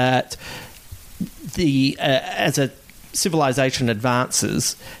is that as a civilization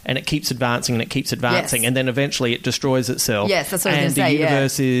advances and it keeps advancing and it keeps advancing, and then eventually it destroys itself. Yes, that's what I was going to say. And the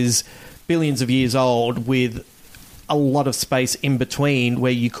universe is billions of years old with a lot of space in between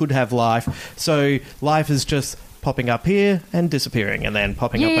where you could have life. So life is just popping up here and disappearing, and then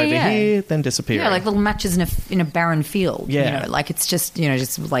popping up over here, then disappearing. Yeah, like little matches in a barren field. Yeah. It's just,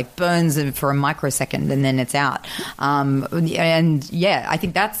 burns for a microsecond and then it's out. I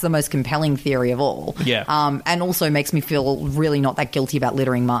think that's the most compelling theory of all. Yeah. And also makes me feel really not that guilty about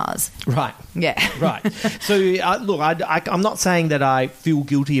littering Mars. Right. Yeah. Right. So, look, I'm not saying that I feel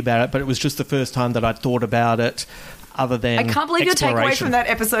guilty about it, but it was just the first time that I thought about it. Other than I can't believe your takeaway from that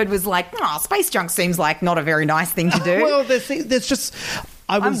episode was space junk seems like not a very nice thing to do. Well, there's just...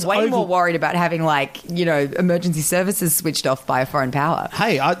 I'm way more worried about having emergency services switched off by a foreign power.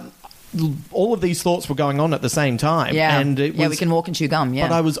 Hey, all of these thoughts were going on at the same time. Yeah, and we can walk and chew gum, yeah.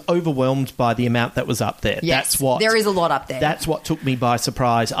 But I was overwhelmed by the amount that was up there. Yes, there is a lot up there. That's what took me by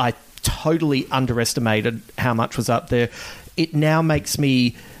surprise. I totally underestimated how much was up there. It now makes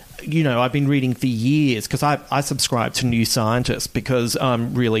me... I've been reading for years because I subscribe to New Scientist because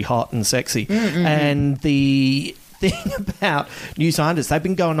I'm really hot and sexy. Mm-hmm. And the thing about New Scientist, they've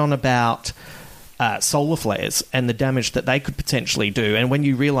been going on about solar flares and the damage that they could potentially do. And when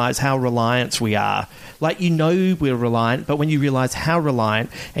you realise how reliant we are, we're reliant, but when you realise how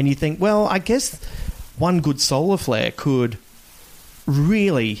reliant and you think, well, I guess one good solar flare could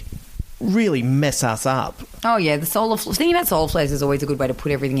really mess us up. Oh, yeah. Thinking about solar flares is always a good way to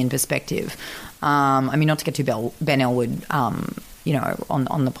put everything in perspective. Not to get too Ben Elwood, on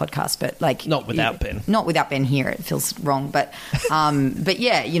the podcast, but not without Ben. Not without Ben here. It feels wrong. But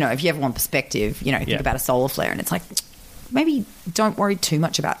yeah, if you ever want perspective, think about a solar flare and it's maybe don't worry too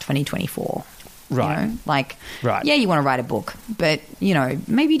much about 2024. Right. Right. Yeah, you want to write a book, but,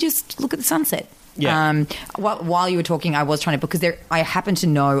 maybe just look at the sunset. Yeah. While you were talking, I was trying to, because I happen to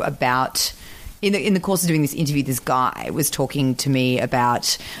know about, in the course of doing this interview, this guy was talking to me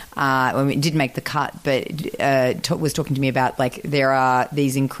about, it did make the cut, but was talking to me about there are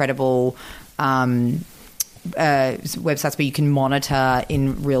these incredible websites where you can monitor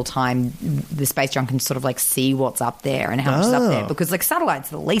in real time the space junk and sort of see what's up there and how much is up there, because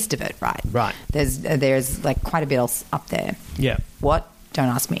satellites are the least of it, right? Right. There's quite a bit else up there. Yeah. What? Don't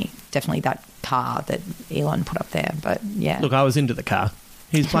ask me. Definitely that car that Elon put up there, but yeah. Look, I was into the car.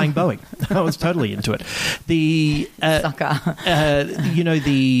 He's playing Boeing. I was totally into it. The sucker.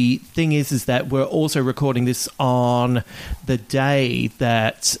 The thing is that we're also recording this on the day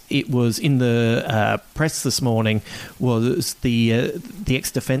that it was in the press this morning. Was the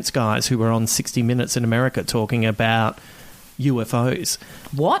ex-defense guys who were on 60 Minutes in America talking about UFOs.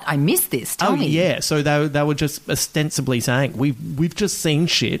 What? I missed this. Tell me. Yeah. So they were just ostensibly saying we've just seen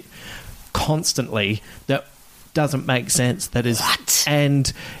shit constantly that doesn't make sense. That is, what?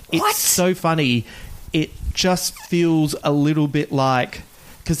 And it's so funny. It just feels a little bit like,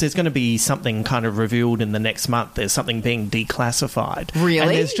 because there's going to be something kind of revealed in the next month. There's something being declassified. Really? And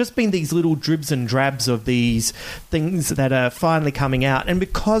there's just been these little dribs and drabs of these things that are finally coming out. And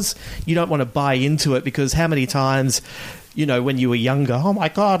because you don't want to buy into it, because how many times you know, when you were younger, oh my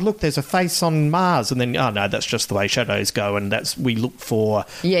God, look, there's a face on Mars. And then, oh no, that's just the way shadows go. And we look for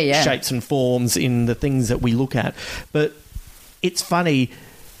shapes and forms in the things that we look at. But it's funny,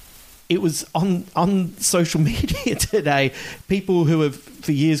 it was on social media today, people who have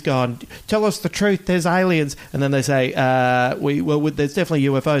for years gone, tell us the truth, there's aliens. And then they say, there's definitely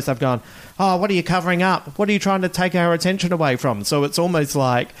UFOs. They've gone, oh, what are you covering up? What are you trying to take our attention away from? So it's almost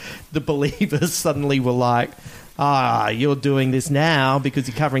like the believers suddenly were like, you're doing this now because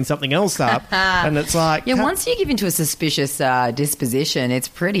you're covering something else up. And it's like... Yeah, once you give into a suspicious disposition, it's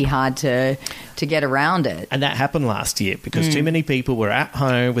pretty hard to get around it. And that happened last year because too many people were at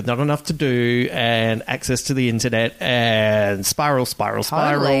home with not enough to do and access to the internet and spiral.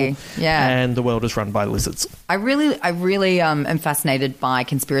 Totally. Yeah. And the world is run by lizards. I really am fascinated by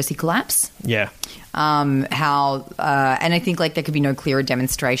conspiracy collapse. Yeah. And I think like there could be no clearer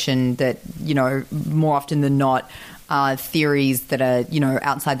demonstration that, you know, more often than not, theories that are, you know,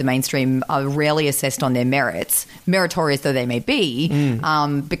 outside the mainstream are rarely assessed on their merits, meritorious though they may be,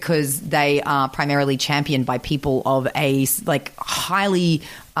 because they are primarily championed by people of a like highly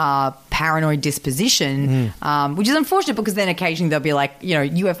paranoid disposition, which is unfortunate because then occasionally they'll be like, you know,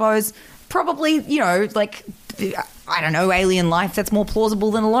 UFOs probably, you know, like, I don't know, alien life, that's more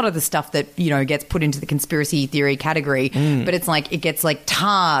plausible than a lot of the stuff that, you know, gets put into the conspiracy theory category. But it's like, it gets like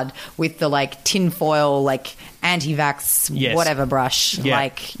tarred with the like tinfoil, like anti-vax, whatever brush,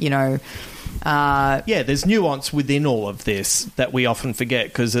 like, you know. There's nuance within all of this that we often forget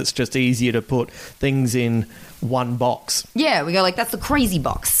because it's just easier to put things in one box. Yeah, we go like, that's the crazy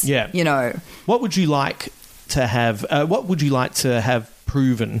box. Yeah. You know. What would you like to have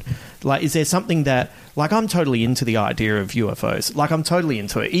proven? Like, is there something that, like, I'm totally into the idea of UFOs. Like, I'm totally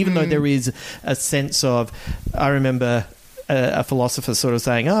into it, even though there is a sense of, I remember a philosopher sort of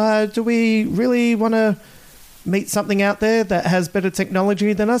saying, do we really want to meet something out there that has better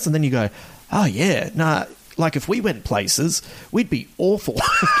technology than us? And then you go, oh yeah, nah, like if we went places, we'd be awful.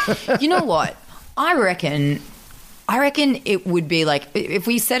 You know what? I reckon it would be like, if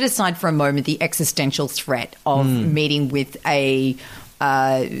we set aside for a moment the existential threat of meeting with a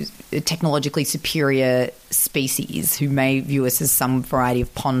technologically superior species who may view us as some variety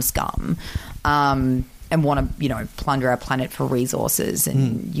of pond scum, and want to, you know, plunder our planet for resources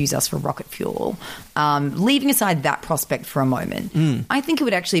and use us for rocket fuel. Leaving aside that prospect for a moment, I think it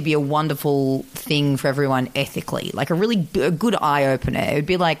would actually be a wonderful thing for everyone ethically, like a good eye-opener. It would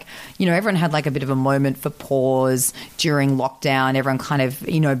be like, you know, everyone had like a bit of a moment for pause during lockdown. Everyone kind of,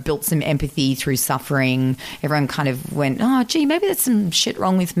 you know, built some empathy through suffering. Everyone kind of went, oh, gee, maybe there's some shit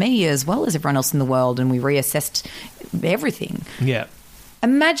wrong with me as well as everyone else in the world, and we reassessed everything. Yeah.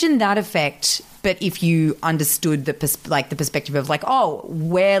 Imagine that effect, but if you understood the perspective of like, oh,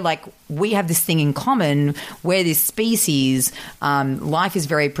 we have this thing in common, we're this species, life is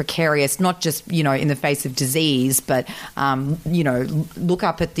very precarious, not just, you know, in the face of disease, but, you know, look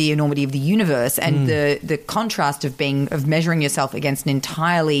up at the enormity of the universe and the contrast of measuring yourself against an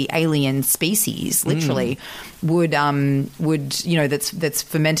entirely alien species, literally, would you know, that's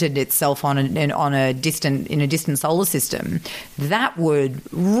fermented itself in a distant solar system. That would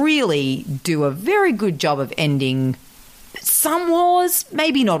really do a very good job of ending some wars,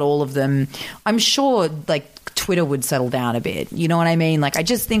 maybe not all of them. I'm sure like Twitter would settle down a bit. You know what I mean? Like, I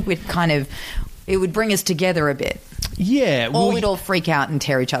just think it would bring us together a bit. Yeah. Or we'd all freak out and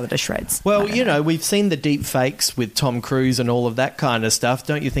tear each other to shreds. Well, you know, we've seen the deep fakes with Tom Cruise and all of that kind of stuff.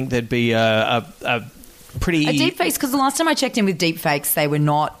 Don't you think there'd be a pretty... A deep fakes, because the last time I checked in with deep fakes, they were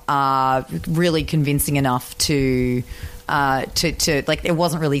not really convincing enough to like, it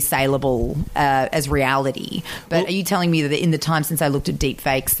wasn't really saleable as reality. But are you telling me that in the time since I looked at deep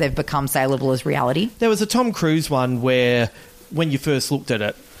fakes, they've become saleable as reality? There was a Tom Cruise one where when you first looked at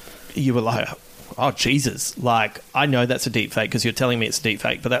it, you were like, oh, Jesus, like, I know that's a deep fake because you're telling me it's a deep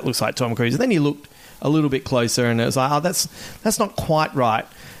fake, but that looks like Tom Cruise. And then you looked a little bit closer and it was like, oh, that's not quite right.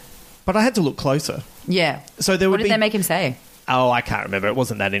 But I had to look closer. Yeah. So what did they make him say? Oh, I can't remember. It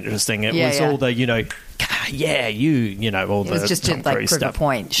wasn't that interesting. It was all the, you know, you know, all the It was just Tom to, like, Cruise prove stuff. a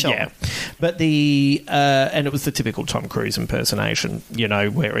point, sure. Yeah. But and it was the typical Tom Cruise impersonation, you know,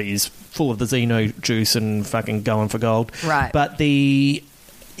 where he's full of the Xeno juice and fucking going for gold. Right. But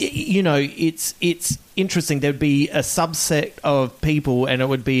you know, it's interesting. There'd be a subset of people and it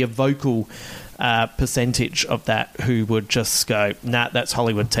would be a vocal percentage of that who would just go, nah, that's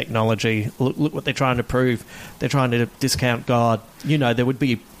Hollywood technology. Look what they're trying to prove. They're trying to discount God. You know, there would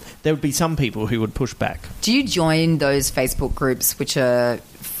be some people who would push back. Do you join those Facebook groups which are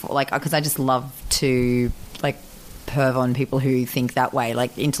like, because I just love to like perv on people who think that way,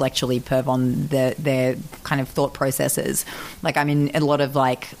 like intellectually perv on their kind of thought processes. Like I'm in a lot of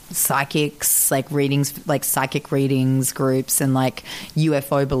like psychics, like readings, like psychic readings groups and like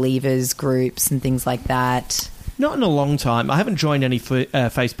UFO believers groups and things like that. Not in a long time. I haven't joined any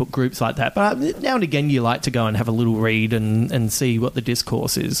Facebook groups like that, but now and again you like to go and have a little read and see what the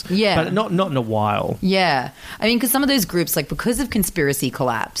discourse is. Yeah. But not in a while. Yeah. I mean, because some of those groups, like because of Conspiracy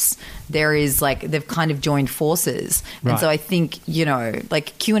Collapse, there is like they've kind of joined forces. And Right. so I think, you know,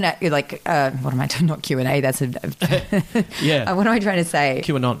 like Q&A, like, what am I doing? Not Q&A, that's a... Yeah. what am I trying to say?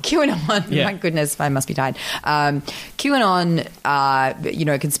 QAnon. QAnon. Yeah. My goodness, I must be tired. QAnon, you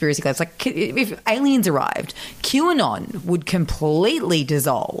know, Conspiracy Collapse, like if aliens arrived, QAnon would completely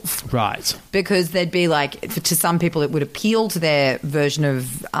dissolve. Right. Because they'd be like, to some people, it would appeal to their version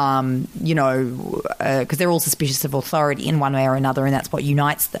of, you know, because they're all suspicious of authority in one way or another, and that's what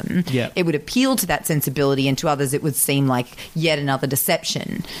unites them. Yeah. It would appeal to that sensibility, and to others, it would seem like yet another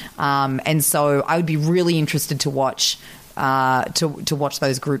deception. And so I would be really interested to watch. To watch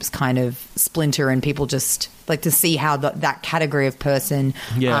those groups kind of splinter and people just like to see how that category of person,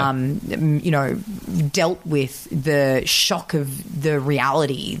 Yeah. you know, dealt with the shock of the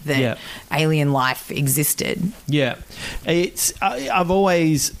reality that Yeah. alien life existed. Yeah. I've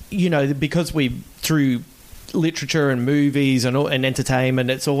always, you know, because we through literature and movies and entertainment,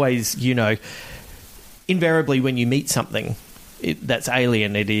 it's always, you know, invariably when you meet something that's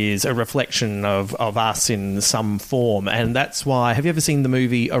alien, it is a reflection of us in some form. And that's why, have you ever seen the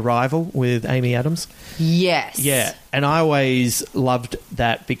movie Arrival with Amy Adams? Yes. Yeah. And I always loved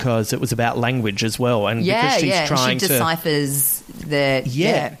that because it was about language as well. And because she's trying she deciphers the...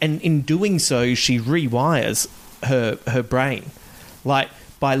 Yeah. And in doing so, she rewires her brain. Like,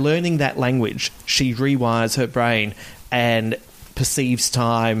 by learning that language, she rewires her brain and perceives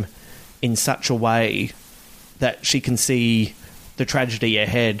time in such a way that she can see the tragedy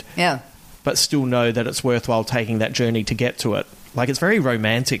ahead, but still know that it's worthwhile taking that journey to get to it. Like, it's very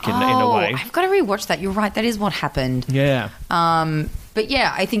romantic in a way. I've got to rewatch that. You're right. That is what happened. Yeah. But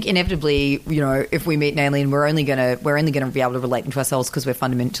yeah, I think inevitably, you know, if we meet an alien, we're only gonna be able to relate them to ourselves because we're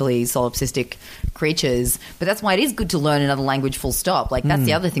fundamentally solipsistic creatures. But that's why it is good to learn another language. Full stop. Like that's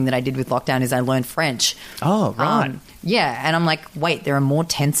the other thing that I did with lockdown is I learned French. Oh, right. Yeah, and I'm like, wait, there are more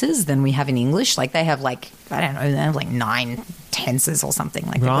tenses than we have in English. Like they have like I don't know, they have like 9 tenses or something.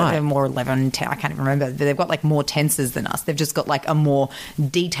 Like Right. they've more 11. I can't even remember. But they've got like more tenses than us. They've just got like a more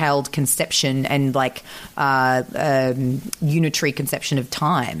detailed conception and like unitary conception of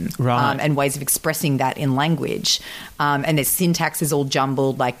time, Right. and ways of expressing that in language. And their syntax is all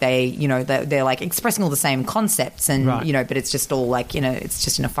jumbled. Like they're like expressing all the same concepts, and Right. you know, but it's just all like, you know, it's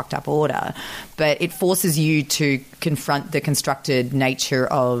just in a fucked up order. But it forces you to confront the constructed nature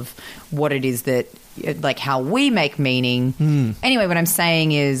of what it is that, like, how we make meaning. Anyway, what I'm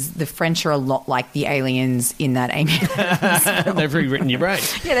saying is the French are a lot like the aliens in that Amy Adams film. They've rewritten your brain.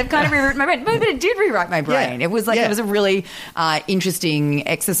 Yeah, they've kind of rewritten my brain, but it did rewrite my brain. Yeah. It was like Yeah. it was a really interesting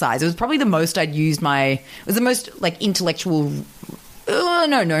exercise. It was probably the most I'd used it was the most like intellectual.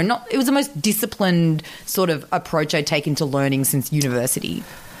 Not. It was the most disciplined sort of approach I'd taken to learning since university.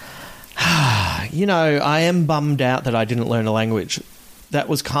 You know, I am bummed out that I didn't learn a language. That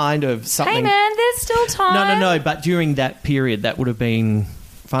was kind of something... Hey man, there's still time. No, but during that period, that would have been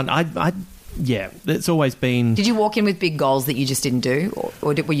fun. Yeah, it's always been... Did you walk in with big goals that you just didn't do,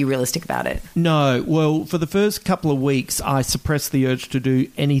 or were you realistic about it? No, well, for the first couple of weeks, I suppressed the urge to do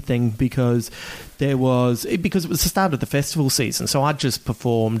anything because it was the start of the festival season. So I just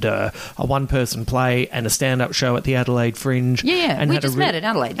performed a one-person play and a stand-up show at the Adelaide Fringe. Yeah, and we just met at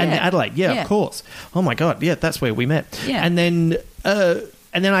Adelaide. And yeah. Adelaide, yeah, of course. Oh my God, yeah, that's where we met. Yeah. And then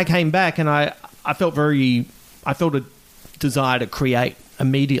I came back and I felt a desire to create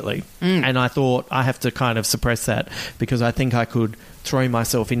immediately, and I thought I have to kind of suppress that because I think I could throw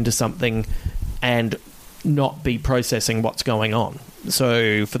myself into something and not be processing what's going on.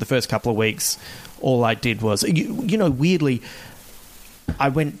 So for the first couple of weeks, all I did was, you know, weirdly,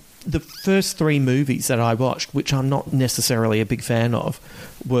 the first 3 movies that I watched, which I'm not necessarily a big fan of,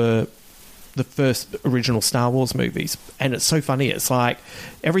 were the first original Star Wars movies. And it's so funny. It's like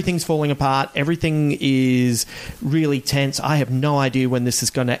everything's falling apart. Everything is really tense. I have no idea when this is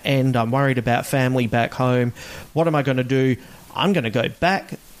going to end. I'm worried about family back home. What am I going to do? I'm going to go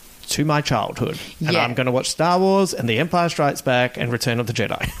back to my childhood. And I'm going to watch Star Wars and The Empire Strikes Back and Return of the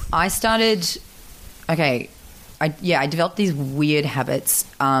Jedi. I developed these weird habits.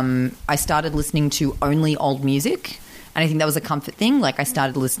 I started listening to only old music, and I think that was a comfort thing. Like I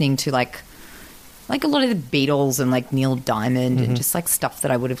started listening to like like a lot of the Beatles and like Neil Diamond and just like stuff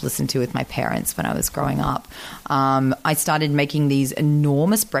that I would have listened to with my parents when I was growing up. I started making these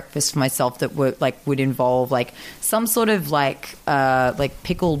enormous breakfasts for myself that were like would involve like some sort of like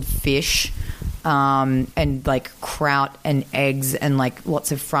pickled fish. And like kraut and eggs and like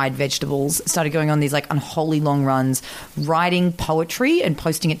lots of fried vegetables. Started going on these like unholy long runs, writing poetry and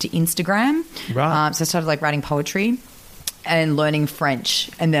posting it to Instagram. Right. So I started like writing poetry and learning French,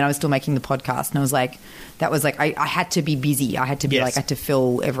 and then I was still making the podcast, and I was like, that was like I had to be busy. I had to be Yes. like I had to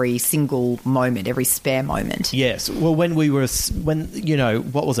fill every single moment, every spare moment. Yes. Well, when you know,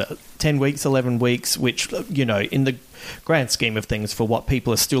 what was it, 10 weeks, 11 weeks, which, you know, in the grand scheme of things for what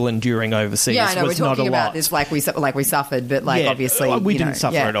people are still enduring overseas, Yeah, I know. We're was not a talking about lot. this like we suffered, but like obviously we you didn't know,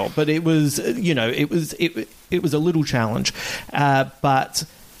 suffer yeah. at all. But it was, you know, it was a little challenge. But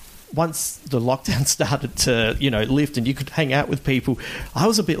once the lockdown started to, you know, lift and you could hang out with people, I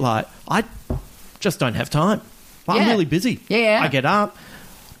was a bit like, I just don't have time. I'm Yeah. really busy. Yeah. I get up,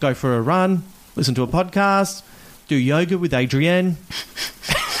 go for a run, listen to a podcast, do yoga with Adrienne,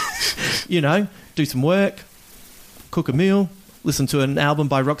 you know, do some work, cook a meal, listen to an album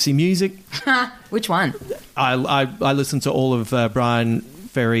by Roxy Music. Which one? I listen to all of Brian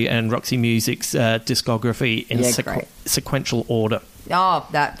Ferry and Roxy Music's discography in great. sequential order. Oh,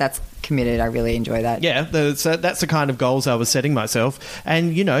 that's committed. I really enjoy that. Yeah, so that's the kind of goals I was setting myself.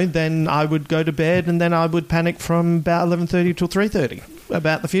 And, you know, then I would go to bed and then I would panic from about 11:30 till 3:30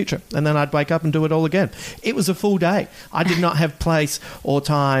 about the future. And then I'd wake up and do it all again. It was a full day. I did not have place or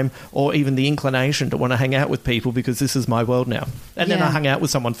time or even the inclination to want to hang out with people because this is my world now. And then Yeah. I hung out with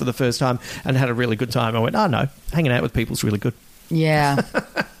someone for the first time and had a really good time. I went, oh, no, hanging out with people is really good. Yeah.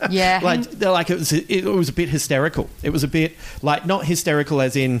 Yeah. Like it was a bit hysterical. It was a bit like not hysterical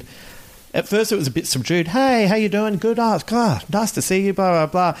as in. At first, it was a bit subdued. Hey, how you doing? Good. Oh, God, nice to see you. Blah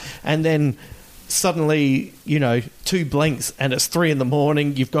blah blah. And then suddenly, you know, 2 blinks and it's 3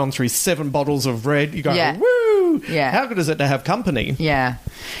 a.m. You've gone through 7 bottles of red. You go, Yeah. woo! Yeah. How good is it to have company? Yeah.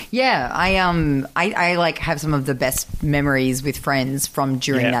 I like have some of the best memories with friends from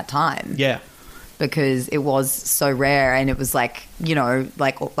during Yeah. that time. Yeah. Because it was so rare, and it was like, you know,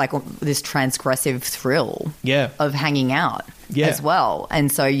 like this transgressive thrill Yeah. of hanging out Yeah. as well.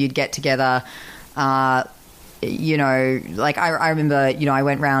 And so you'd get together, you know, like I remember, you know, I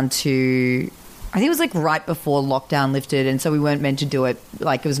went round to, I think it was like right before lockdown lifted, and so we weren't meant to do it.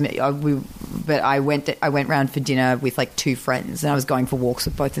 Like it was, but I went round for dinner with like 2 friends, and I was going for walks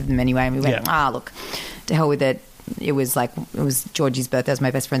with both of them anyway. And we went, look, to hell with it. It was Georgie's birthday. It was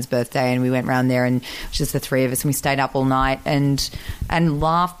my best friend's birthday, and we went round there, and it was just the 3 of us, and we stayed up all night and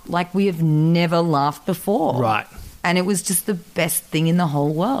laughed like we have never laughed before. Right. And it was just the best thing in the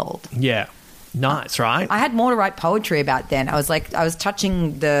whole world. Yeah. Nice, right? I had more to write poetry about then. I was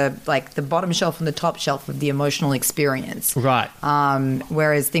touching the bottom shelf and the top shelf of the emotional experience. Right.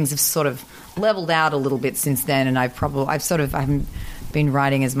 Whereas things have sort of leveled out a little bit since then, and I haven't been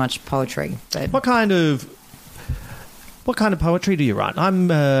writing as much poetry. But What kind of poetry do you write? I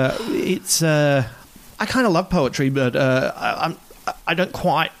kind of love poetry, but I don't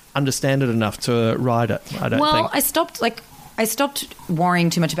quite understand it enough to write it. I don't think. I stopped worrying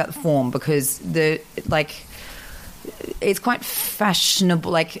too much about the form because it's quite fashionable,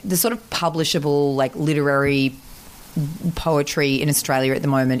 like the sort of publishable, like literary poetry in Australia at the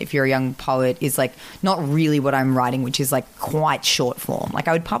moment, if you're a young poet, is like not really what I'm writing, which is like quite short form. Like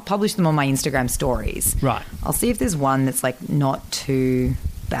I would publish them on my Instagram stories. Right. I'll see if there's one that's like not too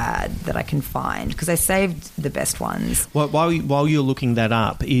bad that I can find, because I saved the best ones. Well, while you're looking that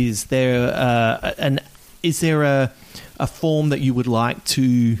up, is there a form that you would like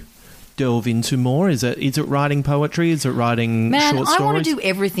to delve into more? Is it writing poetry? Is it writing short stories? I want to do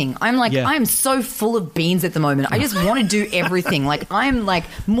everything. I'm so full of beans at the moment. I just want to do everything. Like I'm like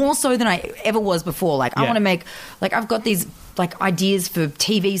more so than I ever was before. Like I want to make, like I've got these like ideas for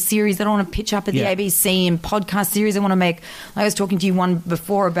TV series that I want to pitch up at the ABC and podcast series I want to make. I was talking to you one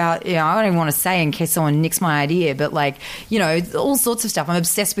before about, I don't even want to say in case someone nicks my idea, but like, all sorts of stuff. I'm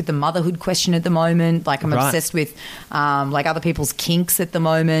obsessed with the motherhood question at the moment. Like I'm obsessed with like other people's kinks at the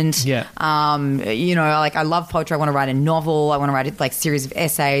moment. Yeah. Like I love poetry. I want to write a novel. I want to write like series of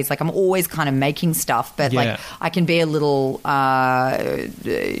essays. Like I'm always kind of making stuff, but like I can be a little,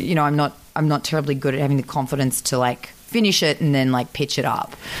 I'm not terribly good at having the confidence to like finish it and then like pitch it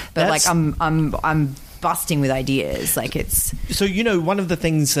up. But like I'm busting with ideas. Like it's so one of the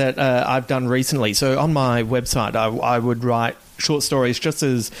things that I've done recently. So on my website, I would write short stories just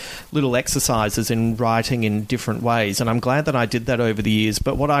as little exercises in writing in different ways, and I'm glad that I did that over the years.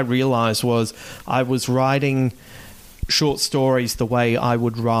 But what I realised was I was writing short stories the way I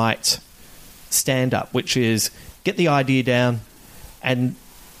would write stand-up, which is get the idea down, and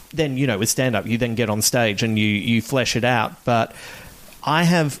then, with stand-up, you then get on stage and you flesh it out. But I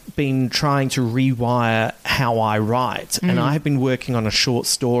have been trying to rewire how I write, and I have been working on a short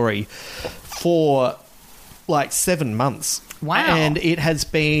story for like 7 months. Wow. And it has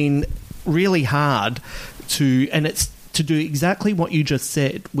been really hard it's to do exactly what you just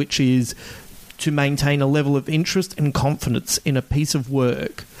said, which is to maintain a level of interest and confidence in a piece of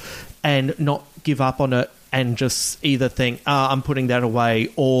work and not give up on it and just either think, I'm putting that away,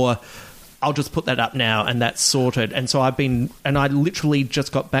 or I'll just put that up now and that's sorted. And so I literally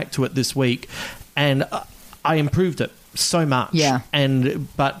just got back to it this week, and I improved it so much. Yeah.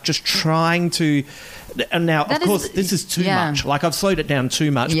 But just trying to, and now, of course, this is too much. Like, I've slowed it down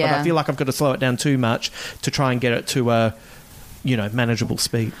too much, but I feel like I've got to slow it down too much to try and get it to a, manageable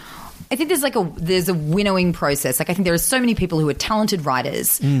speed. I think there's a winnowing process. Like, I think there are so many people who are talented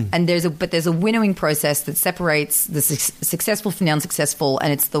writers, and there's a winnowing process that separates the successful from the unsuccessful,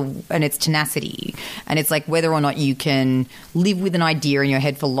 and it's tenacity, and it's like whether or not you can live with an idea in your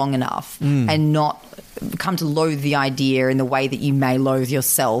head for long enough and not come to loathe the idea in the way that you may loathe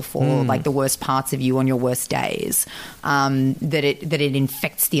yourself or like the worst parts of you on your worst days. That it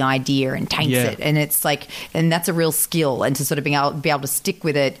infects the idea and taints it, and it's like, and that's a real skill, and to sort of be able to stick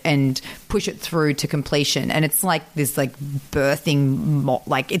with it and push it through to completion. And it's like this like birthing,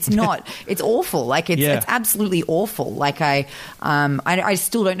 like it's not, it's awful. Like it's absolutely awful. Like I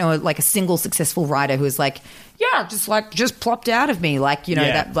still don't know like a single successful writer who is like, just plopped out of me, like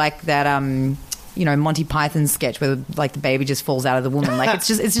that Monty Python sketch where like the baby just falls out of the woman. Like it's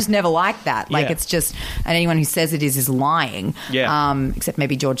just never like that. Like it's just, and anyone who says it is lying. Yeah. Except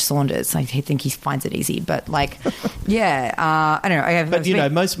maybe George Saunders. I think he finds it easy, but like, I don't know.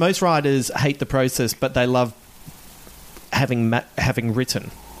 Most writers hate the process, but they love having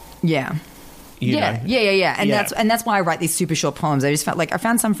written. Yeah. And that's why I write these super short poems. I just felt like I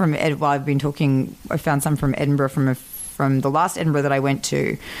found some from Edinburgh from the last Edinburgh that I went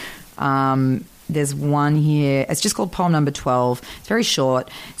to. There's one here. It's just called poem number 12. It's very short.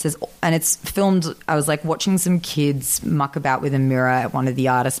 It says, and it's filmed. I was like watching some kids muck about with a mirror at one of the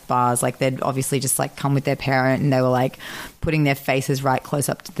artist bars. Like they'd obviously just like come with their parent, and they were like putting their faces right close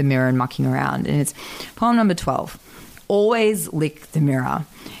up to the mirror and mucking around. And it's poem number 12. Always lick the mirror.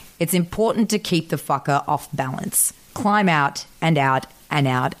 It's important to keep the fucker off balance. Climb out and out and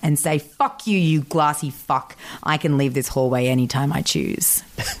out and say, fuck you, you glassy fuck. I can leave this hallway anytime I choose.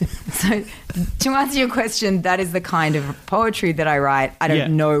 So to answer your question, that is the kind of poetry that I write. I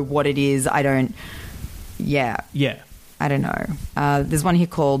don't know what it is. I don't know. There's one here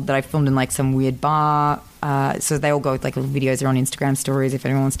called that I filmed in like some weird bar. So they all go with like little videos. They're on Instagram stories if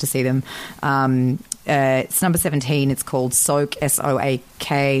anyone wants to see them. It's number 17. It's called Soak, SOAK,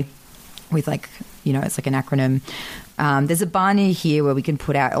 with like, it's like an acronym. There's a bar near here where we can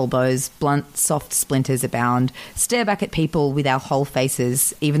put our elbows. Blunt, soft splinters abound. Stare back at people with our whole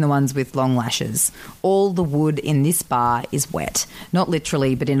faces, even the ones with long lashes. All the wood in this bar is wet. Not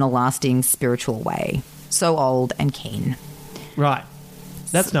literally, but in a lasting spiritual way. So old and keen. Right.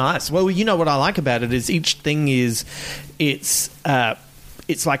 That's nice. Well, what I like about it is each thing is, it's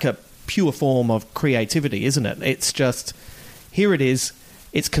like a pure form of creativity, isn't it? It's just, here it is.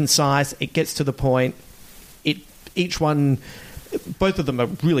 It's concise. It gets to the point. Each one, both of them are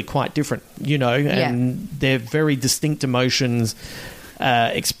really quite different, and they're very distinct emotions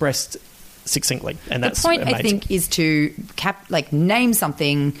expressed succinctly. And that's the point, amazing. I think, is to name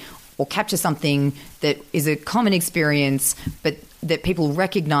something or capture something that is a common experience, but that people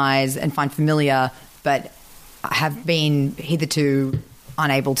recognise and find familiar, but have been hitherto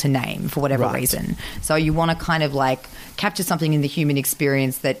unable to name for whatever reason. So you want to kind of like capture something in the human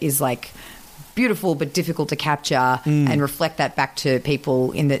experience that is like beautiful but difficult to capture, and reflect that back to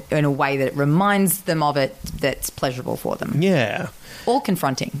people in a way that reminds them of it, that's pleasurable for them. Yeah. Or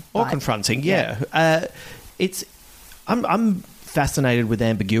confronting. Yeah. I'm fascinated with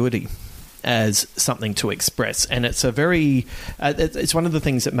ambiguity as something to express, and it's a very it's one of the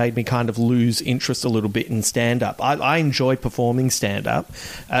things that made me kind of lose interest a little bit in stand-up. I enjoy performing stand-up,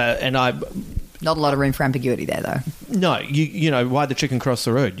 and not a lot of room for ambiguity there, though. No, you know, why the chicken crossed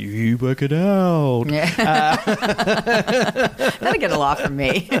the road? You work it out. Yeah. That'll get a laugh from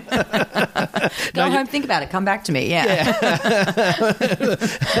me. Go home, think about it, come back to me. Yeah.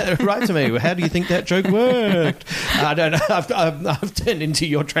 Write to me. How do you think that joke worked? I don't know. I've turned into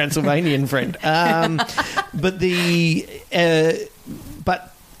your Transylvanian friend. But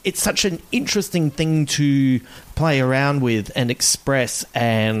it's such an interesting thing to play around with and express,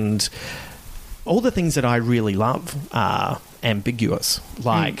 and all the things that I really love are ambiguous.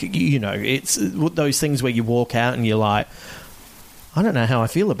 Like, you know, it's those things where you walk out and you're like, I don't know how I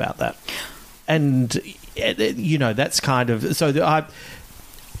feel about that. And, you know, that's kind of... So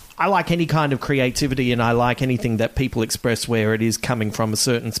I like any kind of creativity, and I like anything that people express where it is coming from a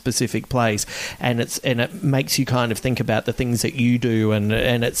certain specific place, and it makes you kind of think about the things that you do, and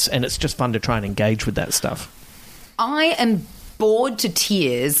it's just fun to try and engage with that stuff. I am bored to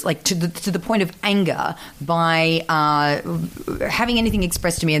tears, like to the point of anger, by having anything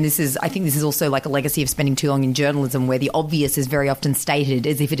expressed to me. And I think this is also like a legacy of spending too long in journalism, where the obvious is very often stated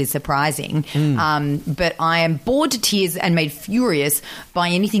as if it is surprising. But I am bored to tears and made furious by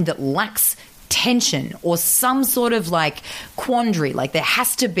anything that lacks tension or some sort of like quandary. Like there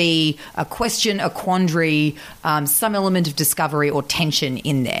has to be a question, a quandary, some element of discovery or tension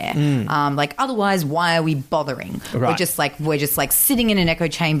in there. Like otherwise, why are we bothering? Right. We're just like sitting in an echo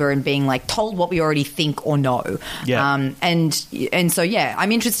chamber and being like told what we already think or know. Yeah. And so yeah,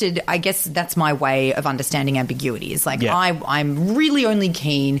 I'm interested. I guess that's my way of understanding ambiguity. Is like I'm really only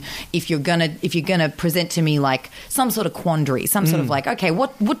keen if you're gonna present to me like some sort of quandary, some sort of like, okay,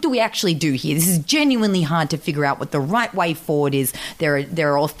 what do we actually do here? This is genuinely hard to figure out what the right way forward is. There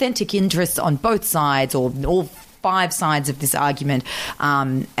are authentic interests on both sides, or all 5 sides of this argument,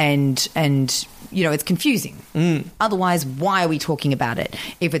 and you know, it's confusing. Otherwise, why are we talking about it?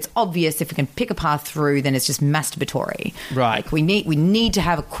 If it's obvious, if we can pick a path through, then it's just masturbatory. Right. Like we need to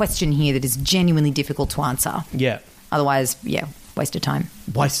have a question here that is genuinely difficult to answer. Yeah. Otherwise, yeah, waste of time.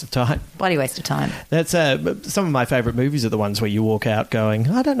 Waste of time. Bloody waste of time. That's some of my favourite movies are the ones where you walk out going,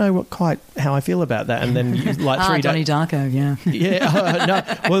 I don't know quite how I feel about that, and then you, like 3 days. Donnie Darko, yeah. Yeah,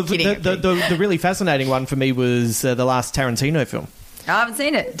 no. Well, Kidding. the really fascinating one for me was the last Tarantino film. I haven't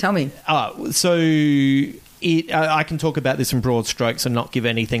seen it. Tell me. So I can talk about this in broad strokes and not give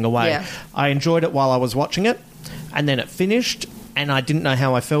anything away. Yeah. I enjoyed it while I was watching it, and then it finished, and I didn't know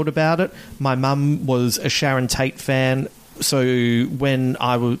how I felt about it. My mum was a Sharon Tate fan. So when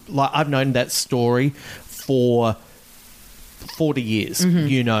I've known that story for 40 years,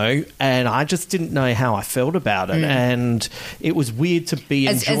 you know, and I just didn't know how I felt about it, and it was weird to be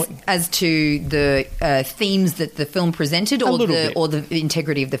enjoying. As to the themes that the film presented, or the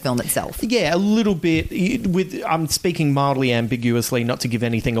integrity of the film itself. Yeah, a little bit. I'm speaking mildly ambiguously, not to give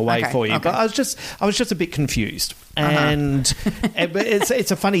anything away for you, but I was just a bit confused. And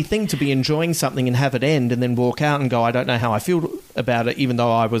it's a funny thing to be enjoying something and have it end and then walk out and go, I don't know how I feel about it, even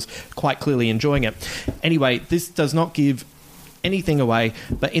though I was quite clearly enjoying it. Anyway, this does not give anything away,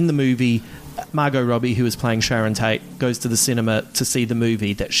 but in the movie, Margot Robbie, who is playing Sharon Tate, goes to the cinema to see the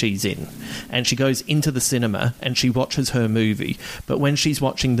movie that she's in. And she goes into the cinema and she watches her movie. But when she's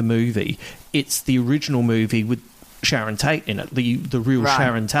watching the movie, it's the original movie with Sharon Tate in it, the real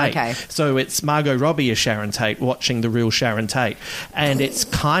Sharon Tate. Okay. So it's Margot Robbie as Sharon Tate watching the real Sharon Tate. And it's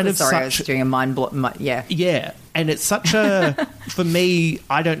kind of I was doing a mind blow. Yeah. Yeah. And it's such a... For me,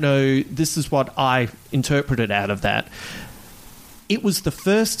 I don't know, this is what I interpreted out of that. It was the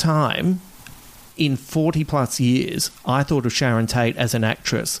first time in 40 plus years I thought of Sharon Tate as an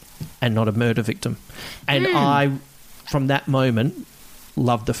actress and not a murder victim. And I, from that moment,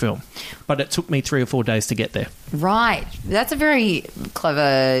 loved the film. But it took me 3 or 4 days to get there. Right. That's a very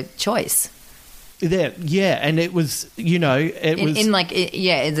clever choice. Yeah, and it was, you know...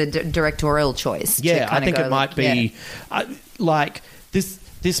 it's a directorial choice. Yeah, I think it might be... like,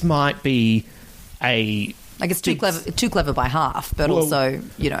 this might be a... Like it's too clever by half, but it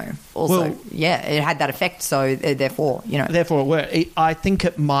had that effect. So therefore, you know, I think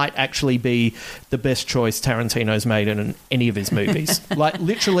it might actually be the best choice Tarantino's made in any of his movies. Like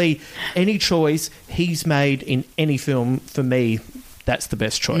literally any choice he's made in any film, for me, that's the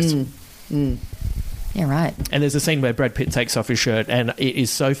best choice. Yeah, right. And there's a scene where Brad Pitt takes off his shirt, and it is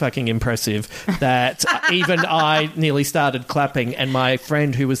so fucking impressive that even I nearly started clapping. And my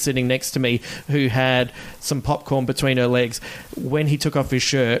friend who was sitting next to me, who had some popcorn between her legs, when he took off his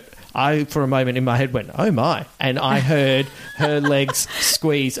shirt, I, for a moment in my head, went, oh my. And I heard her legs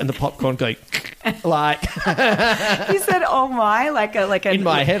squeeze and the popcorn go like... You said, oh my? Like in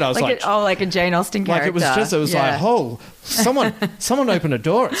my head, I was like a Jane Austen character. Like it was like, oh, someone open a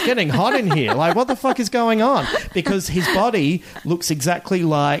door. It's getting hot in here. Like, what the fuck is going on? Because his body looks exactly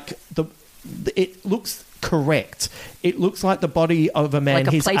like it looks correct. It looks like the body of a man like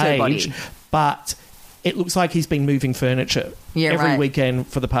a his Plato age, body. But it looks like he's been moving furniture every weekend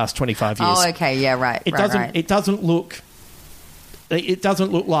for the past 25 years. Oh, okay, yeah, right. It doesn't look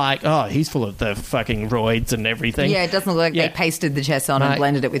like, oh, he's full of the fucking roids and everything. Yeah, it doesn't look like they pasted the chest on and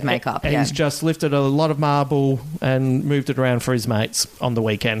blended it with makeup. And he's just lifted a lot of marble and moved it around for his mates on the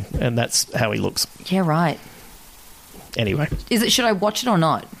weekend, and that's how he looks. Yeah, right. Anyway. Should I watch it or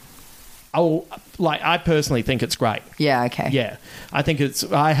not? I personally think it's great. Yeah, okay. Yeah.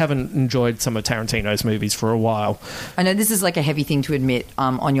 I haven't enjoyed some of Tarantino's movies for a while. I know this is like a heavy thing to admit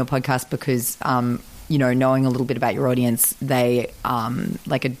on your podcast because, knowing a little bit about your audience, they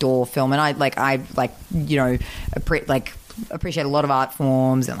adore film. And I appreciate a lot of art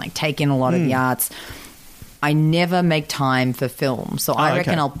forms and take in a lot of the arts. I never make time for film. So I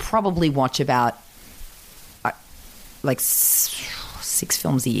reckon I'll probably watch about 6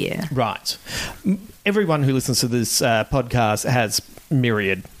 films a year. Right. Everyone who listens to this podcast has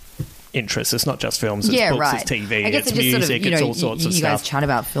myriad interests. It's not just films. It's books, it's TV, it's music, it's all sorts of stuff. You guys chat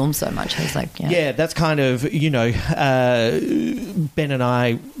about film so much. It's yeah, that's kind of, Ben and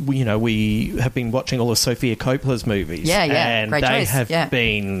I, we have been watching all of Sofia Coppola's movies. Yeah. And great they choice. have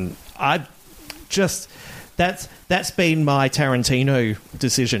been... That's been my Tarantino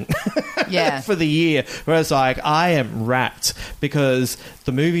decision for the year. Whereas, I am wrapped because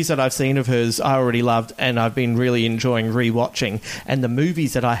the movies that I've seen of hers I already loved and I've been really enjoying rewatching. And the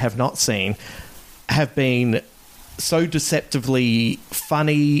movies that I have not seen have been so deceptively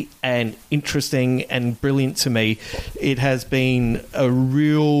funny and interesting and brilliant to me. It has been a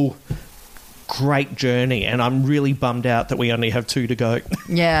real great journey, and I'm really bummed out that we only have 2 to go.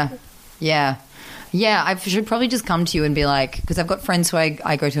 Yeah, I should probably just come to you and be like, because I've got friends who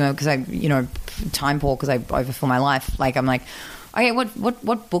I go to because time poor because I overfill my life. I'm like, okay,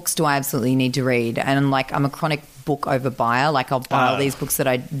 what books do I absolutely need to read? And I'm a chronic book overbuyer. I'll buy all these books that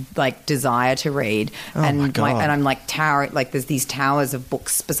I desire to read, and I'm there's these towers of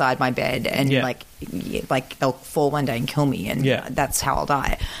books beside my bed, and they'll fall one day and kill me, and that's how I'll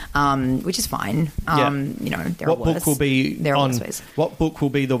die, which is fine. What book will be what book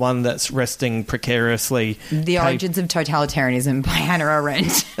will be the one that's resting precariously? The Origins of Totalitarianism by Hannah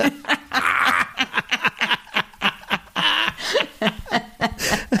Arendt.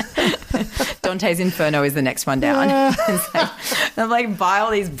 Dante's Inferno is the next one down. I'm buy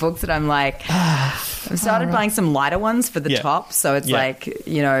all these books that I'm I've started buying some lighter ones for the top, so it's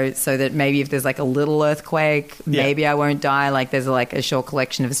so that maybe if there's a little earthquake, maybe I won't die. There's a short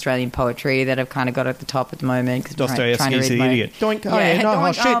collection of Australian poetry that I've kind of got at the top at the moment. Dostoevsky's The Idiot. Doink.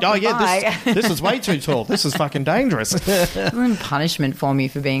 This is way too tall. This is fucking dangerous. Punishment for me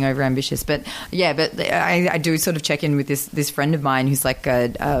for being overambitious. But I do sort of check in with this friend of mine who's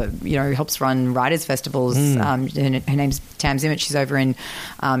who helps run writers festivals. Her name's Tam Zimmett. She's over in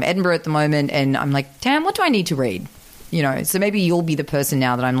Edinburgh at the moment, and I'm like, Tam, what do I need to read? So maybe you'll be the person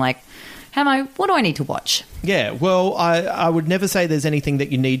now that I'm like, Hamo, what do I need to watch? Yeah, well, I would never say there's anything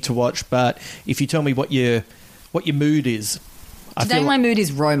that you need to watch, but if you tell me what your mood is. Today my mood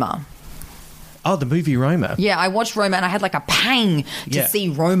is Roma. Oh, the movie Roma. Yeah, I watched Roma and I had a pang to see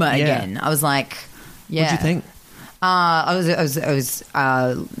Roma again. I was like, yeah. What'd you think? I was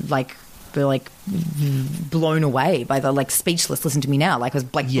blown away by the speechless. Listen to me now. I was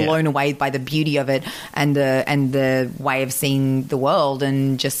blown away by the beauty of it and the way of seeing the world,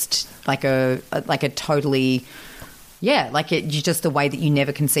 and just a totally just the way that you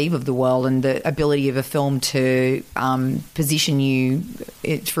never conceive of the world, and the ability of a film to position you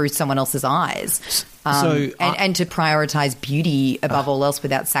through someone else's eyes. And to prioritize beauty above all else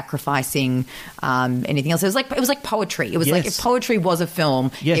without sacrificing anything else. It was like poetry. It was like if poetry was a film,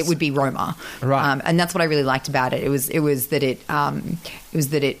 it would be Roma. Right. And that's what I really liked about it. It was that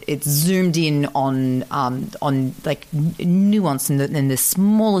it zoomed in on nuance and the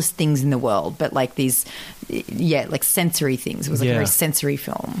smallest things in the world, but these sensory things. It was a very sensory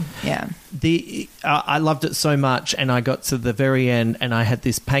film. Yeah. I loved it so much, and I got to the very end and I had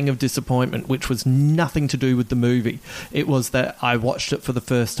this pang of disappointment, which was nothing to do with the movie. It was that I watched it for the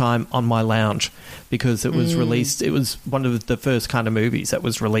first time on my lounge because it was released. It was one of the first kind of movies that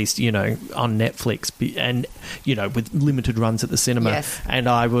was released, on Netflix and, with limited runs at the cinema. Yes. And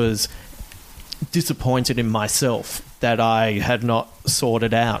I was disappointed in myself that I had not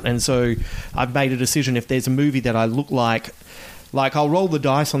sorted out. And so I've made a decision, if there's a movie that I look like I'll roll the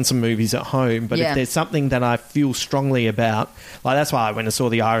dice on some movies at home, but if there's something that I feel strongly about, that's why I went and saw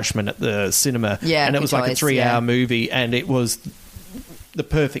The Irishman at the cinema, and it was a 3-hour movie, and it was the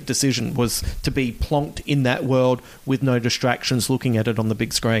perfect decision was to be plonked in that world with no distractions, looking at it on the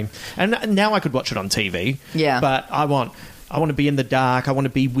big screen. And now I could watch it on TV, but I want to be in the dark. I want to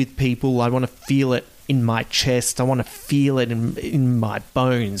be with people. I want to feel it in my chest. I want to feel it in my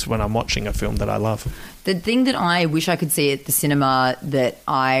bones when I'm watching a film that I love. The thing that I wish I could see at the cinema that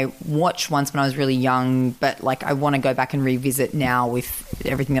I watched once when I was really young, but I want to go back and revisit now with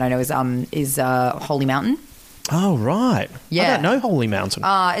everything that I know is Holy Mountain. Oh, right. Yeah. I don't know Holy Mountain.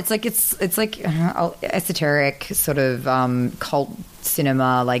 It's like esoteric sort of cult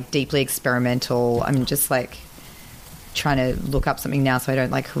cinema, like deeply experimental. I'm just like trying to look up something now so I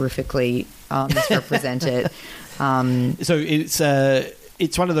don't like horrifically misrepresent it. So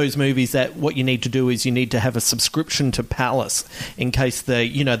it's one of those movies that what you need to do is you need to have a subscription to Palace in case they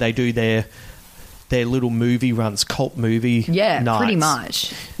do their little movie runs, cult movie nights. Pretty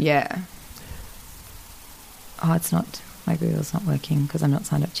much. Yeah. Oh, it's not. My Google's not working because I'm not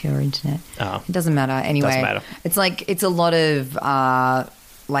signed up to your internet. Oh. It doesn't matter. Anyway, Doesn't matter. It's like it's a lot of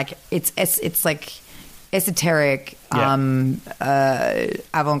it's like esoteric,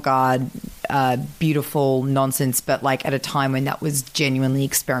 avant-garde, beautiful nonsense, but like at a time when that was genuinely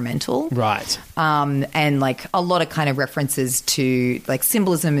experimental, right? And like a lot of kind of references to like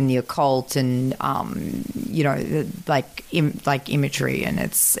symbolism in the occult, and like imagery, and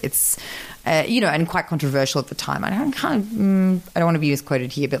it's. And quite controversial at the time. I don't want to be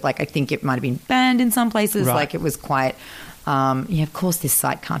misquoted here, but like I think it might have been banned in some places. Right. Like it was quite. Of course, this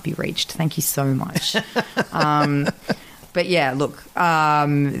site can't be reached. Thank you so much. But yeah, look,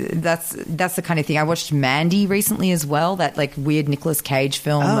 that's the kind of thing. I watched Mandy recently as well. That like weird Nicolas Cage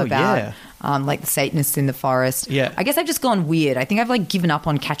film about like the Satanists in the forest. Yeah, I guess I've just gone weird. I think I've like given up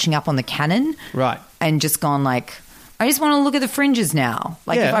on catching up on the canon. Right, and just gone like. I just want to look at the fringes now.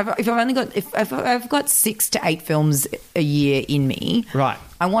 Like if I've got 6 to 8 films a year in me, right?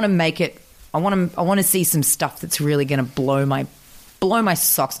 I want to make it. I want to see some stuff that's really going to blow my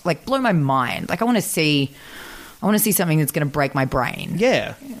socks, like blow my mind. Like I want to see something that's going to break my brain.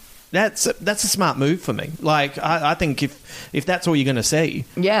 Yeah. That's a smart move for me. Like I think if that's all you're going to see,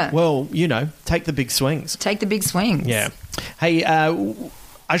 well, take the big swings. Take the big swings. Yeah. Hey,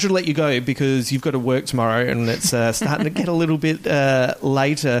 I should let you go because you've got to work tomorrow and it's starting to get a little bit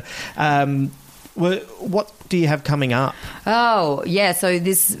later. What do you have coming up? Oh, yeah. So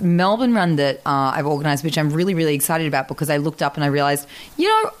this Melbourne run that I've organised, which I'm really, really excited about because I looked up and I realised,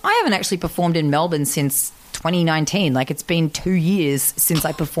 I haven't actually performed in Melbourne since 2019. Like it's been 2 years since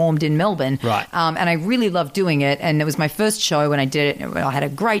I performed in Melbourne. Right. And I really loved doing it. And it was my first show when I did it. I had a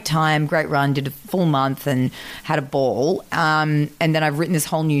great time, great run, did a full month and had a ball. And then I've written this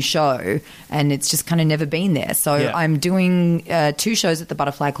whole new show and it's just kind of never been there. So I'm doing 2 shows at the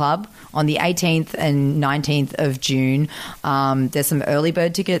Butterfly Club on the 18th and 19th of June. There's some early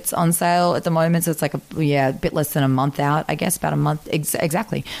bird tickets on sale at the moment. So it's like a bit less than a month out, I guess, about a month.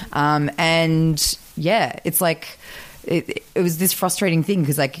 Exactly. And yeah, it's like it was this frustrating thing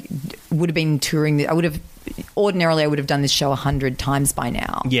because like would have been touring. I would have done this show 100 times by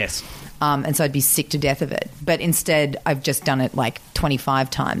now. Yes. And so I'd be sick to death of it. But instead, I've just done it like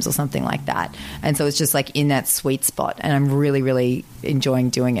 25 times or something like that. And so it's just like in that sweet spot. And I'm really, really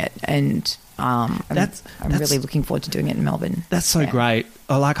enjoying doing it. And I'm really looking forward to doing it in Melbourne. That's so great.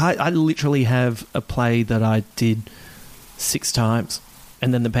 Like I literally have a play that I did 6 times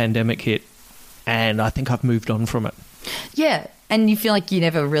and then the pandemic hit. And I think I've moved on from it. Yeah. And you feel like you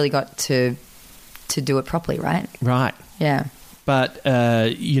never really got to do it properly, right? Right. Yeah. But,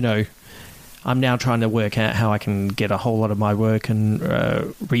 I'm now trying to work out how I can get a whole lot of my work and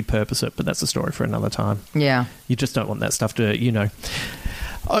repurpose it. But that's a story for another time. Yeah. You just don't want that stuff to,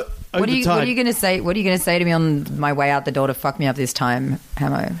 What are you going to say? What are you going to say to me on my way out the door to fuck me up this time,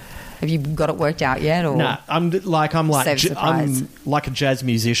 Hamo? Have you got it worked out yet? Or no, I'm like a jazz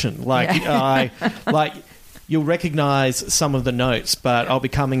musician. Like you'll recognise some of the notes, but I'll be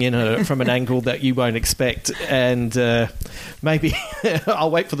coming in from an angle that you won't expect, and maybe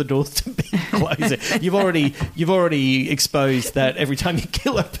I'll wait for the doors to be closing. You've already exposed that every time you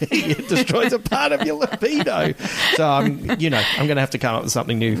kill a bee, it destroys a part of your libido. So I'm going to have to come up with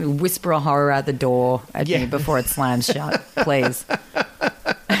something new. Whisper a horror at the door at me before it slams shut, please.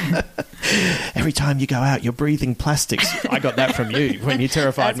 Every time you go out, you're breathing plastics. I got that from you when you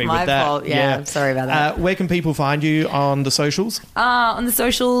terrified me with that. That's my fault. Yeah, I'm sorry about that. Where can people find you on the socials? On the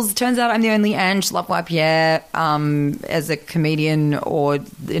socials, turns out I'm the only Ange Lavoie-Pierre as a comedian, or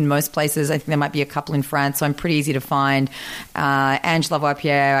in most places. I think there might be a couple in France, so I'm pretty easy to find. Ange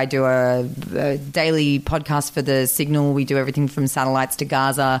Lavoie-Pierre, I do a daily podcast for The Signal. We do everything from satellites to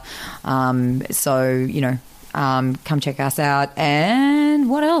Gaza. Come check us out. And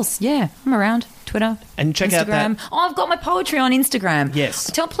what else? Yeah, I'm around. Twitter, and check Instagram. out that. Oh, I've got my poetry on Instagram. Yes.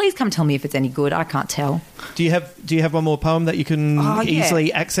 Please come tell me if it's any good. I can't tell. Do you have one more poem that you can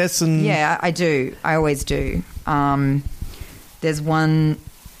easily access? And yeah, I do. I always do. There's one.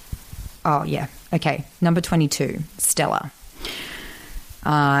 Oh yeah. Okay. Number 22, Stella.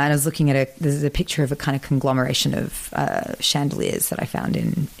 And I was looking at there's a picture of a kind of conglomeration of chandeliers that I found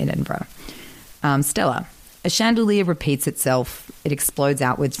in Edinburgh. Stella. A chandelier repeats itself. It explodes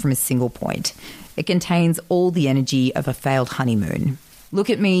outwards from a single point. It contains all the energy of a failed honeymoon.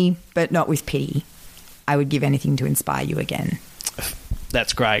 Look at me, but not with pity. I would give anything to inspire you again.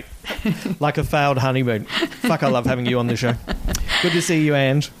 That's great. Like a failed honeymoon. Fuck, I love having you on the show. Good to see you,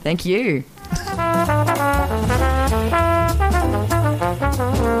 Ange. Thank you.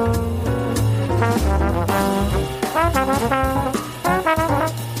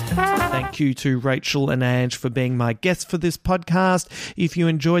 Thank you to Rachel and Ange for being my guests for this podcast. If you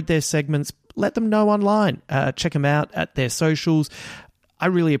enjoyed their segments, let them know online. Check them out at their socials. I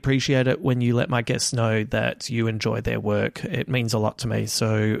really appreciate it when you let my guests know that you enjoy their work. It means a lot to me.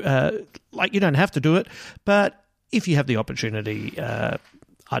 So, you don't have to do it, but if you have the opportunity,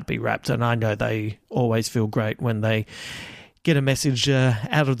 I'd be rapt. And I know they always feel great when they get a message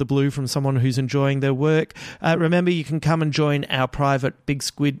out of the blue from someone who's enjoying their work. Remember, you can come and join our private Big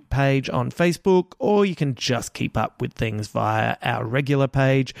Squid page on Facebook, or you can just keep up with things via our regular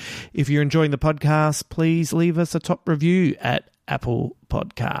page. If you're enjoying the podcast, please leave us a top review at Apple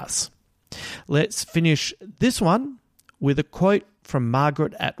Podcasts. Let's finish this one with a quote from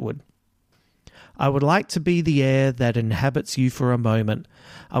Margaret Atwood. I would like to be the air that inhabits you for a moment.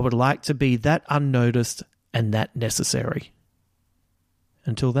 I would like to be that unnoticed and that necessary.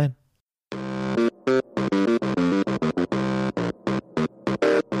 Until then.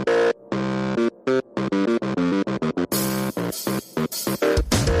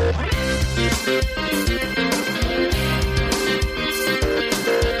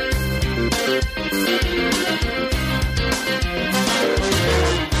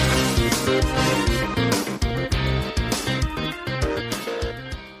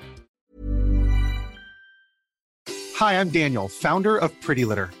 Hi, I'm Daniel, founder of Pretty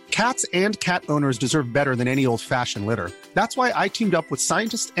Litter. Cats and cat owners deserve better than any old-fashioned litter. That's why I teamed up with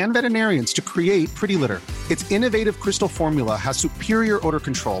scientists and veterinarians to create Pretty Litter. Its innovative crystal formula has superior odor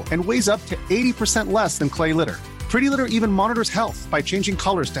control and weighs up to 80% less than clay litter. Pretty Litter even monitors health by changing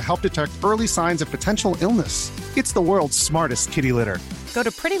colors to help detect early signs of potential illness. It's the world's smartest kitty litter. Go to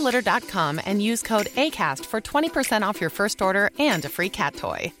prettylitter.com and use code ACAST for 20% off your first order and a free cat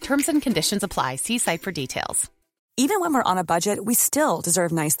toy. Terms and conditions apply. See site for details. Even when we're on a budget, we still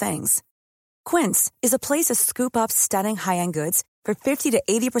deserve nice things. Quince is a place to scoop up stunning high-end goods for 50 to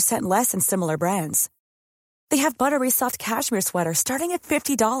 80% less than similar brands. They have buttery soft cashmere sweaters starting at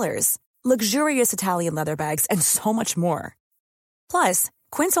 $50, luxurious Italian leather bags, and so much more. Plus,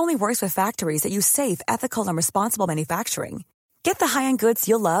 Quince only works with factories that use safe, ethical, and responsible manufacturing. Get the high-end goods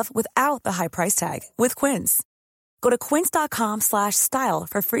you'll love without the high price tag with Quince. Go to quince.com/style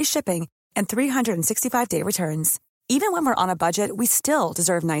for free shipping and 365-day returns. Even when we're on a budget, we still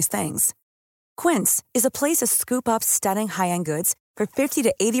deserve nice things. Quince is a place to scoop up stunning high-end goods for 50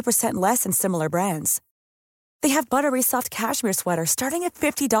 to 80% less than similar brands. They have buttery soft cashmere sweaters starting at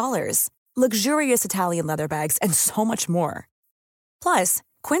 $50, luxurious Italian leather bags, and so much more. Plus,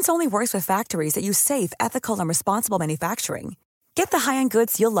 Quince only works with factories that use safe, ethical, and responsible manufacturing. Get the high-end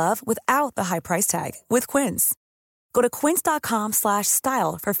goods you'll love without the high price tag with Quince. Go to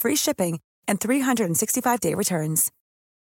quince.com/style for free shipping and 365-day returns.